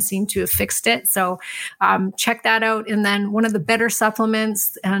LDN seemed to have fixed it. So check that out. And then one of the better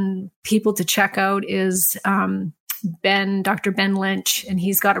supplements and people to check out is Dr. Ben Lynch, and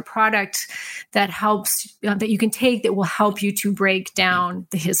he's got a product that helps that you can take that will help you to break down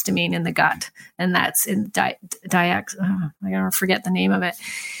the histamine in the gut, and that's in I gotta forget the name of it,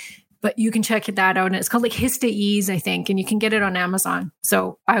 but you can check that out, and it's called like HistaEase, I think, and you can get it on Amazon.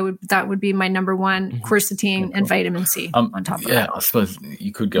 So that would be my number one, quercetin and vitamin C on top of that. Yeah, I suppose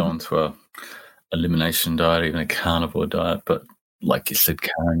you could go onto a elimination diet, even a carnivore diet, but like you said,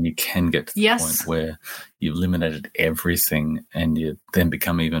 Karen, you can get to the point where you've eliminated everything and you then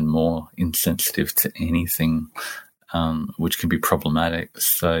become even more insensitive to anything, which can be problematic.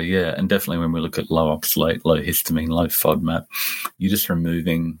 So, yeah, and definitely when we look at low oxalate, low histamine, low FODMAP, you're just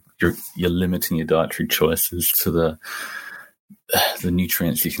removing, you're limiting your dietary choices to the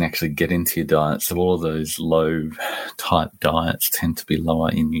nutrients you can actually get into your diet. So all of those low-type diets tend to be lower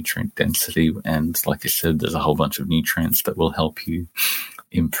in nutrient density. And like I said, there's a whole bunch of nutrients that will help you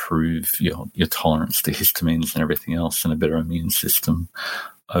improve your tolerance to histamines and everything else, and a better immune system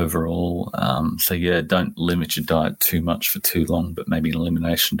overall. So, yeah, don't limit your diet too much for too long, but maybe an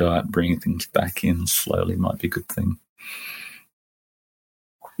elimination diet, bringing things back in slowly might be a good thing.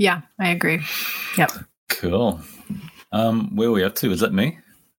 Yeah, I agree. Yep. Cool. Where are we up to? Is that me?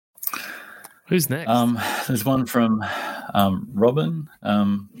 Who's next? There's one from Robin.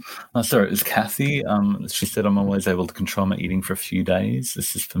 Sorry, it was Kathy. She said, I'm always able to control my eating for a few days.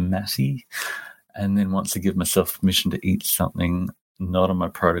 This is for Matty. And then once I give myself permission to eat something not on my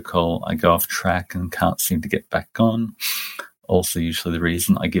protocol, I go off track and can't seem to get back on. Also, usually the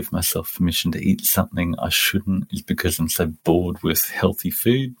reason I give myself permission to eat something I shouldn't is because I'm so bored with healthy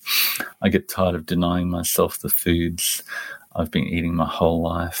food. I get tired of denying myself the foods I've been eating my whole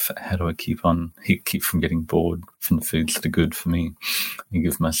life. How do I keep from getting bored from the foods that are good for me? I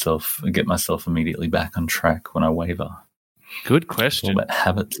get myself immediately back on track when I waver. Good question. All about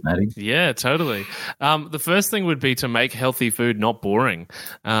habits, Maddie. Yeah, totally. The first thing would be to make healthy food not boring.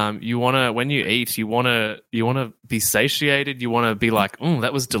 You want to, when you eat, you want to be satiated. You want to be like,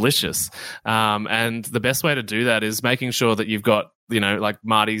 that was delicious. And the best way to do that is making sure that you've got, like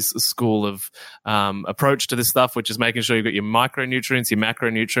Marty's school of approach to this stuff, which is making sure you've got your micronutrients, your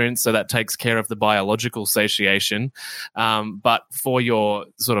macronutrients, so that takes care of the biological satiation. But for your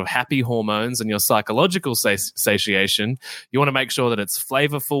sort of happy hormones and your psychological satiation, you want to make sure that it's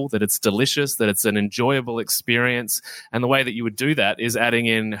flavorful, that it's delicious, that it's an enjoyable experience. And the way that you would do that is adding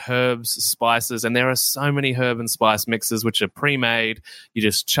in herbs, spices, and there are so many herb and spice mixes which are pre-made. You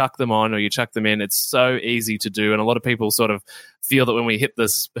just chuck them on or you chuck them in. It's so easy to do. And a lot of people sort of feel that when we hit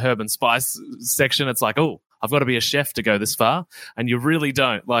this herb and spice section, it's like, oh, I've got to be a chef to go this far. And you really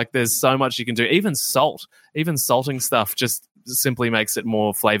don't. Like, there's so much you can do. Even salting stuff just simply makes it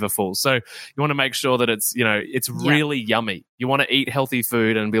more flavorful. So you want to make sure that it's, it's really yummy. You want to eat healthy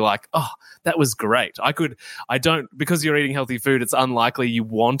food and be like, oh, that was great. Because you're eating healthy food, it's unlikely you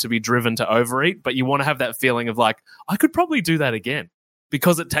want to be driven to overeat, but you want to have that feeling of like, I could probably do that again.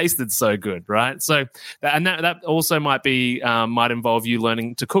 because it tasted so good, right? So, and that also might involve you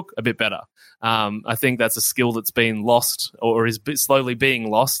learning to cook a bit better. I think that's a skill that's been lost or is slowly being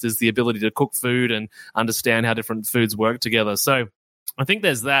lost, is the ability to cook food and understand how different foods work together. So I think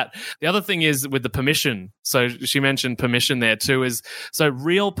there's that. The other thing is with the permission. So she mentioned permission there too, so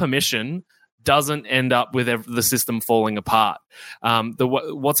real permission doesn't end up with the system falling apart.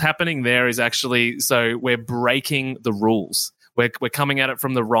 What's happening there is actually, so we're breaking the rules. We're coming at it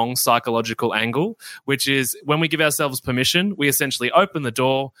from the wrong psychological angle, which is when we give ourselves permission, we essentially open the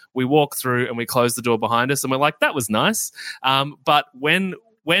door, we walk through, and we close the door behind us, and we're like, that was nice. But when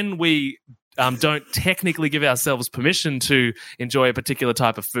we don't technically give ourselves permission to enjoy a particular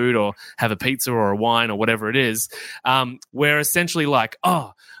type of food or have a pizza or a wine or whatever it is, we're essentially like,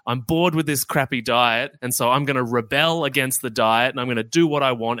 oh, I'm bored with this crappy diet, and so I'm going to rebel against the diet, and I'm going to do what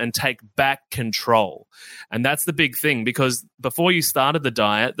I want and take back control. And that's the big thing, because before you started the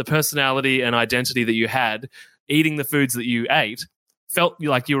diet, the personality and identity that you had eating the foods that you ate felt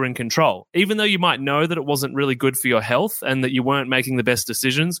like you were in control. Even though you might know that it wasn't really good for your health and that you weren't making the best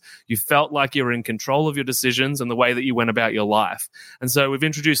decisions, you felt like you were in control of your decisions and the way that you went about your life. And so we've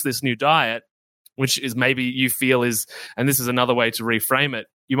introduced this new diet, which is maybe you feel is, and this is another way to reframe it,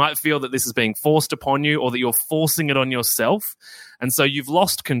 you might feel that this is being forced upon you or that you're forcing it on yourself. And so you've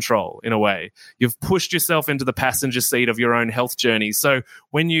lost control in a way. You've pushed yourself into the passenger seat of your own health journey. So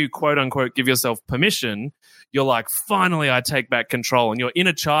when you, quote unquote, give yourself permission, you're like, finally, I take back control. And your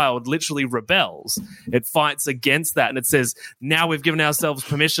inner child literally rebels. It fights against that. And it says, now we've given ourselves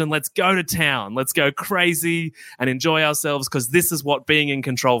permission. Let's go to town. Let's go crazy and enjoy ourselves, because this is what being in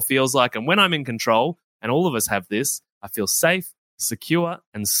control feels like. And when I'm in control, and all of us have this, I feel safe, secure,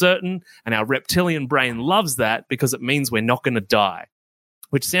 and certain. And our reptilian brain loves that because it means we're not going to die.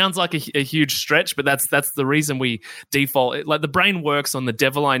 Which sounds like a huge stretch, but that's the reason we default. Like the brain works on the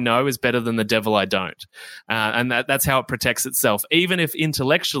devil I know is better than the devil I don't, and that's how it protects itself. Even if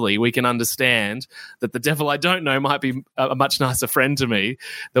intellectually we can understand that the devil I don't know might be a much nicer friend to me,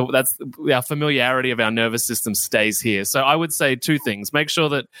 that's our familiarity of our nervous system stays here. So I would say two things: make sure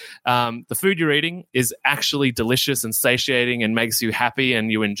that the food you're eating is actually delicious and satiating and makes you happy and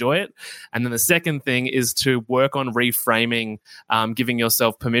you enjoy it. And then the second thing is to work on reframing, giving yourself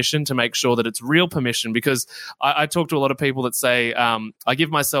permission, to make sure that it's real permission, because I talk to a lot of people that say, I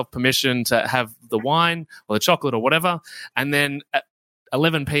give myself permission to have the wine or the chocolate or whatever, and then at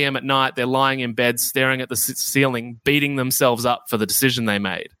 11 p.m. at night, they're lying in bed staring at the ceiling, beating themselves up for the decision they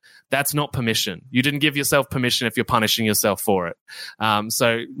made. That's not permission. You didn't give yourself permission if you're punishing yourself for it.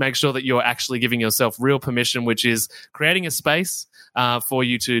 So make sure that you're actually giving yourself real permission, which is creating a space for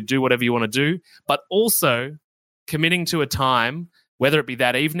you to do whatever you want to do, but also committing to a time, whether it be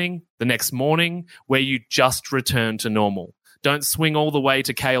that evening, the next morning, where you just return to normal. Don't swing all the way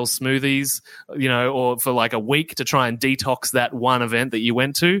to kale smoothies, or for like a week to try and detox that one event that you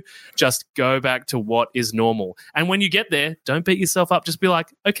went to. Just go back to what is normal. And when you get there, don't beat yourself up. Just be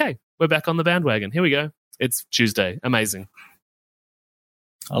like, okay, we're back on the bandwagon. Here we go. It's Tuesday. Amazing.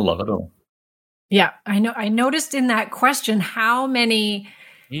 I love it all. Yeah, I know. I noticed in that question how many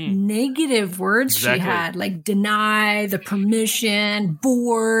negative words she had, like deny, the permission,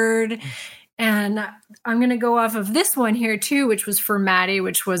 bored. And I'm going to go off of this one here too, which was for Maddie,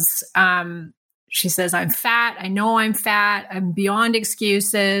 which was, she says, I'm fat. I know I'm fat. I'm beyond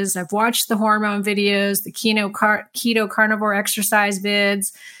excuses. I've watched the hormone videos, the keto carnivore exercise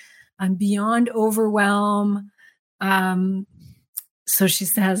vids. I'm beyond overwhelm. So she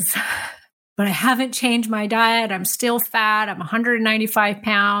says, but I haven't changed my diet. I'm still fat. I'm 195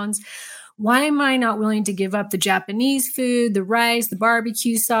 pounds. Why am I not willing to give up the Japanese food, the rice, the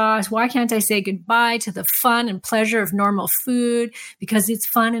barbecue sauce? Why can't I say goodbye to the fun and pleasure of normal food? Because it's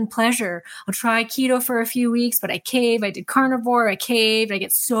fun and pleasure. I'll try keto for a few weeks, but I cave. I did carnivore. I caved. I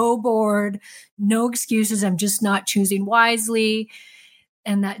get so bored. No excuses. I'm just not choosing wisely.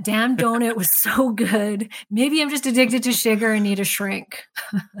 And that damn donut was so good. Maybe I'm just addicted to sugar and need a shrink.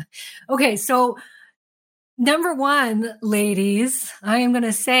 Okay, so number one, ladies, I am going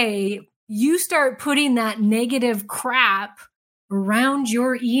to say you start putting that negative crap around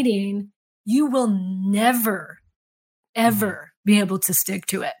your eating, you will never, ever be able to stick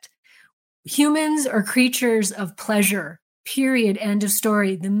to it. Humans are creatures of pleasure, period, end of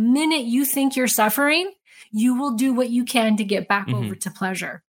story. The minute you think you're suffering, you will do what you can to get back over to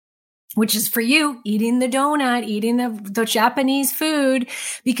pleasure, which is for you, eating the donut, eating the Japanese food,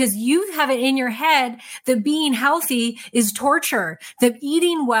 because you have it in your head that being healthy is torture, that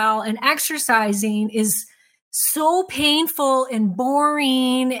eating well and exercising is so painful and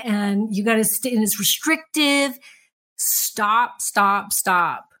boring, and you got to stay, and it's restrictive. stop.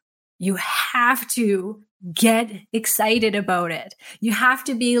 You have to get excited about it. You have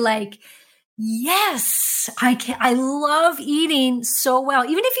to be like, yes, I love eating so well.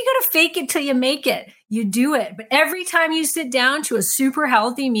 Even if you got to fake it till you make it, you do it. But every time you sit down to a super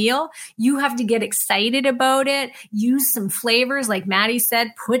healthy meal, you have to get excited about it. Use some flavors, like Maddie said,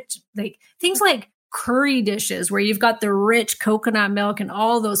 put like things like curry dishes where you've got the rich coconut milk and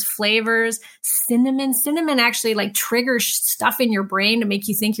all those flavors. Cinnamon actually like triggers stuff in your brain to make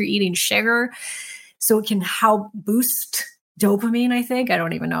you think you're eating sugar. So it can help boost dopamine, I think. I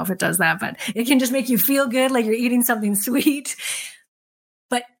don't even know if it does that, but it can just make you feel good, like you're eating something sweet.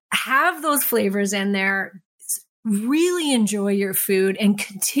 But have those flavors in there. Really enjoy your food and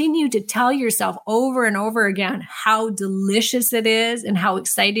continue to tell yourself over and over again how delicious it is and how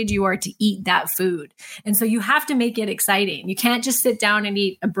excited you are to eat that food. And so you have to make it exciting. You can't just sit down and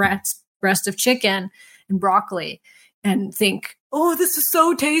eat a breast of chicken and broccoli and think, oh, this is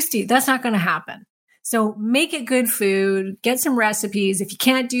so tasty. That's not going to happen. So make it good food, get some recipes. If you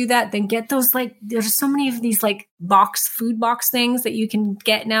can't do that, then get those, like, there's so many of these like food box things that you can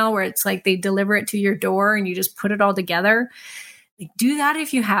get now where it's like they deliver it to your door and you just put it all together. Like, do that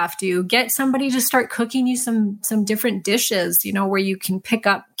if you have to. Get somebody to start cooking you some different dishes, you know, where you can pick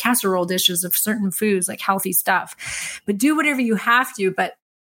up casserole dishes of certain foods, like healthy stuff. But do whatever you have to, but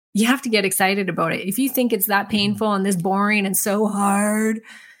you have to get excited about it. If you think it's that painful and this boring and so hard,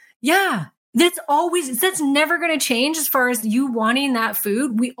 yeah. That's never going to change as far as you wanting that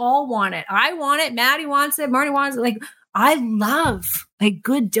food. We all want it. I want it. Maddie wants it. Marty wants it. Like, I love a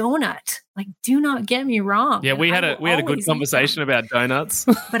good donut. Like, do not get me wrong. Yeah, we had a good conversation about donuts.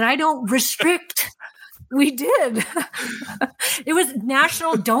 But I don't restrict. We did. It was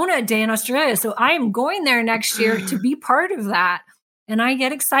National Donut Day in Australia. So I am going there next year to be part of that. And I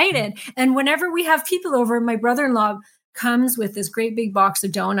get excited. And whenever we have people over, my brother-in-law comes with this great big box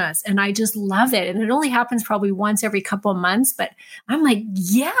of donuts and I just love it. And it only happens probably once every couple of months, but I'm like,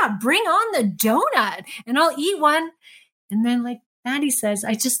 yeah, bring on the donut and I'll eat one. And then like Maddie says,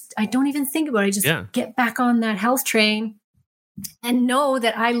 I don't even think about it. I just get back on that health train and know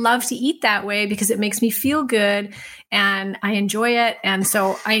that I love to eat that way because it makes me feel good and I enjoy it. And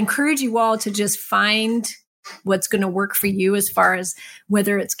so I encourage you all to just find what's going to work for you as far as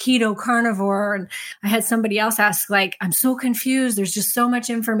whether it's keto, carnivore. And I had somebody else ask, like, I'm so confused. There's just so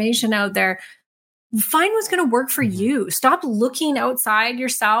much information out there. Find what's going to work for you. Stop looking outside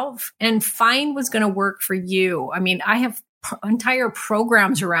yourself and find what's going to work for you. I mean, I have entire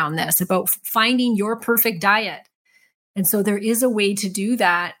programs around this about finding your perfect diet. And so there is a way to do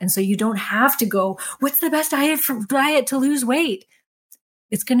that. And so you don't have to go, what's the best diet to lose weight?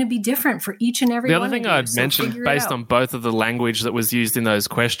 It's going to be different for each and every one. The other thing I'd mention, based on both of the language that was used in those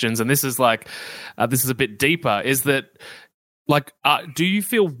questions, and this is like, this is a bit deeper, is that, like, do you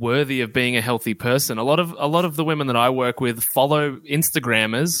feel worthy of being a healthy person? A lot of the women that I work with follow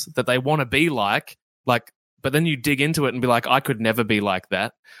Instagrammers that they want to be like, but then you dig into it and be like, I could never be like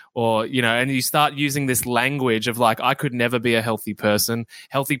that. Or, you know, and you start using this language of like, I could never be a healthy person.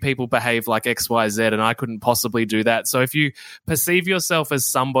 Healthy people behave like X, Y, Z, and I couldn't possibly do that. So if you perceive yourself as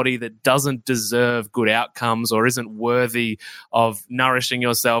somebody that doesn't deserve good outcomes or isn't worthy of nourishing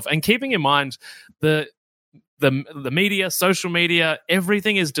yourself, and keeping in mind the media, social media,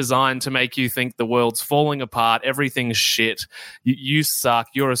 everything is designed to make you think the world's falling apart, everything's shit, you suck,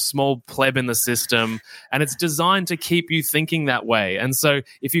 you're a small pleb in the system, and it's designed to keep you thinking that way. And so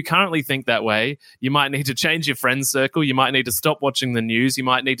if you currently think that way, you might need to change your friend circle, you might need to stop watching the news, you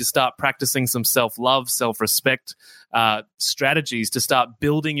might need to start practicing some self-love, self-respect strategies to start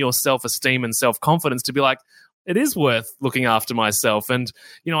building your self-esteem and self-confidence to be like, it is worth looking after myself. And,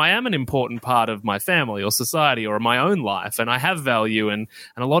 you know, I am an important part of my family or society or my own life, and I have value. And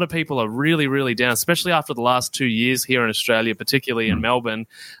a lot of people are really, really down, especially after the last 2 years here in Australia, particularly in Melbourne,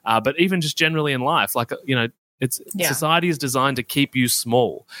 but even just generally in life. Like, you know, society is designed to keep you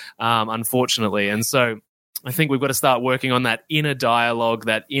small, unfortunately. And so I think we've got to start working on that inner dialogue,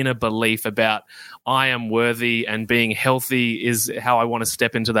 that inner belief about I am worthy, and being healthy is how I want to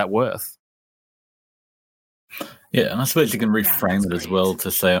step into that worth. Yeah, and I suppose you can reframe it as well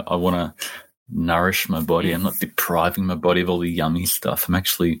to say, I want to nourish my body. I'm not depriving my body of all the yummy stuff. I'm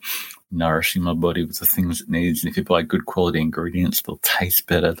actually nourishing my body with the things it needs. And if you buy good quality ingredients, they'll taste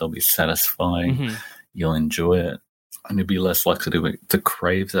better, they'll be satisfying, you'll enjoy it, and you'll be less likely to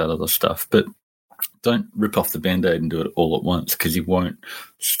crave that other stuff. But don't rip off the Band-Aid and do it all at once, because you won't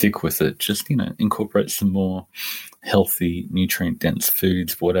stick with it. Just, you know, incorporate some more healthy, nutrient-dense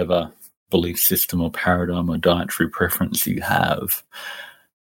foods, whatever belief system or paradigm or dietary preference you have.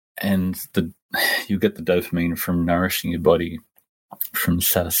 And the you get the dopamine from nourishing your body, from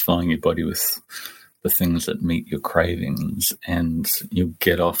satisfying your body with the things that meet your cravings, and you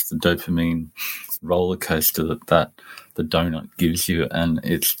get off the dopamine roller coaster that the donut gives you, and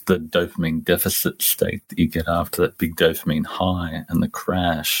it's the dopamine deficit state that you get after that big dopamine high and the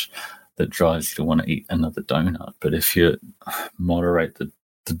crash that drives you to want to eat another donut. But if you moderate the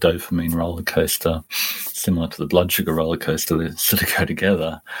dopamine roller coaster, similar to the blood sugar roller coaster, they sort of go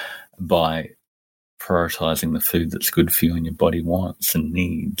together, by prioritizing the food that's good for you and your body wants and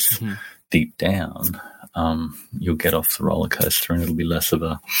needs deep down, you'll get off the roller coaster, and it'll be less of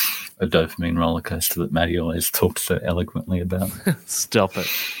a dopamine roller coaster that Maddie always talks so eloquently about. Stop it.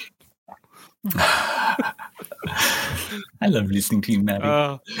 I love listening to you,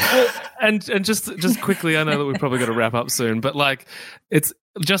 Maddie. And just quickly, I know that we've probably got to wrap up soon, but like, it's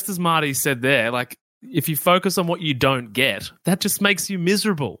just as Marty said there, like, if you focus on what you don't get, that just makes you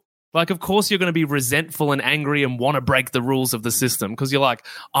miserable. Like, of course, you're going to be resentful and angry and want to break the rules of the system because you're like,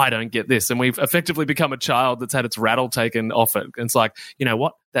 I don't get this. And we've effectively become a child that's had its rattle taken off it. And it's like, you know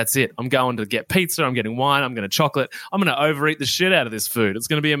what? That's it. I'm going to get pizza. I'm getting wine. I'm going to chocolate. I'm going to overeat the shit out of this food. It's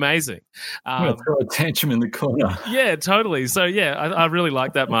going to be amazing. I'm going to throw a tantrum in the corner. Yeah, totally. So, yeah, I really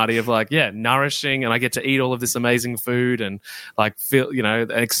like that, Marty, of like, yeah, nourishing, and I get to eat all of this amazing food and like feel, you know,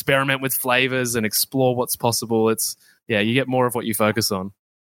 experiment with flavors and explore what's possible. It's, yeah, you get more of what you focus on.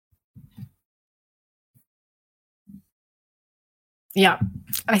 Yeah.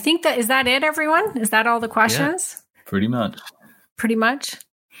 I think is that it, everyone? Is that all the questions? Yeah, pretty much. Pretty much?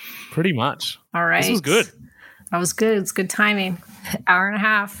 Pretty much. All right. This was good. That was good. It's good timing. Hour and a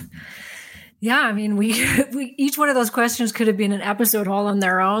half. Yeah, I mean, we each one of those questions could have been an episode all on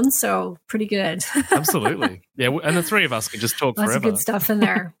their own, so pretty good. Absolutely. Yeah, and the three of us could just talk Lots forever. Lots of good stuff in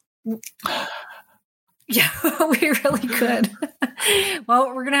there. Yeah, we really could.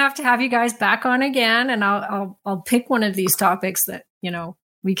 Well, we're going to have you guys back on again, and I'll pick one of these topics that, you know,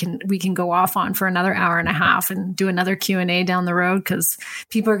 we can go off on for another hour and a half and do another Q&A down the road, because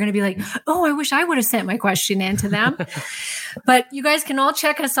people are going to be like, oh, I wish I would have sent my question in to them. But you guys can all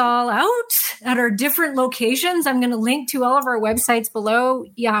check us all out at our different locations. I'm going to link to all of our websites below.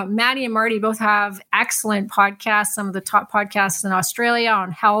 Yeah, Maddie and Marty both have excellent podcasts, some of the top podcasts in Australia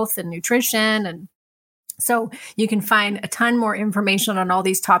on health and nutrition, and so you can find a ton more information on all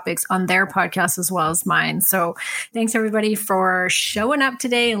these topics on their podcast as well as mine. So thanks everybody for showing up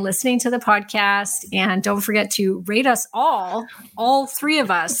today and listening to the podcast. And don't forget to rate us all three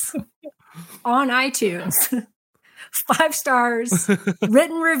of us on iTunes. 5 stars,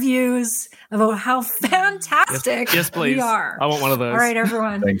 written reviews about how fantastic yes, please. We are. I want one of those. All right,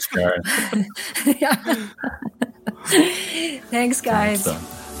 everyone. Thanks, Karen. Yeah. Thanks, guys.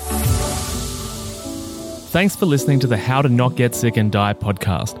 Thanks for listening to the How to Not Get Sick and Die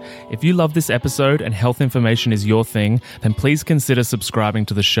podcast. If you love this episode and health information is your thing, then please consider subscribing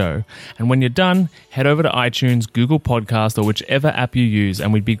to the show. And when you're done, head over to iTunes, Google Podcast, or whichever app you use,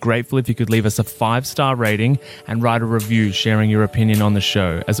 and we'd be grateful if you could leave us a 5-star rating and write a review sharing your opinion on the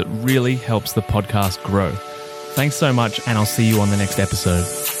show, as it really helps the podcast grow. Thanks so much, and I'll see you on the next episode.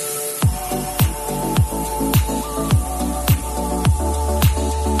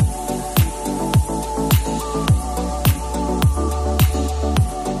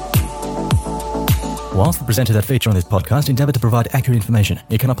 Whilst the presenter that feature on this podcast endeavour to provide accurate information,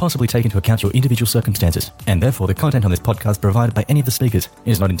 it cannot possibly take into account your individual circumstances, and therefore the content on this podcast provided by any of the speakers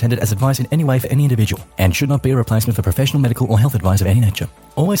is not intended as advice in any way for any individual, and should not be a replacement for professional medical or health advice of any nature.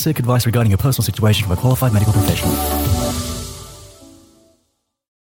 Always seek advice regarding your personal situation from a qualified medical professional.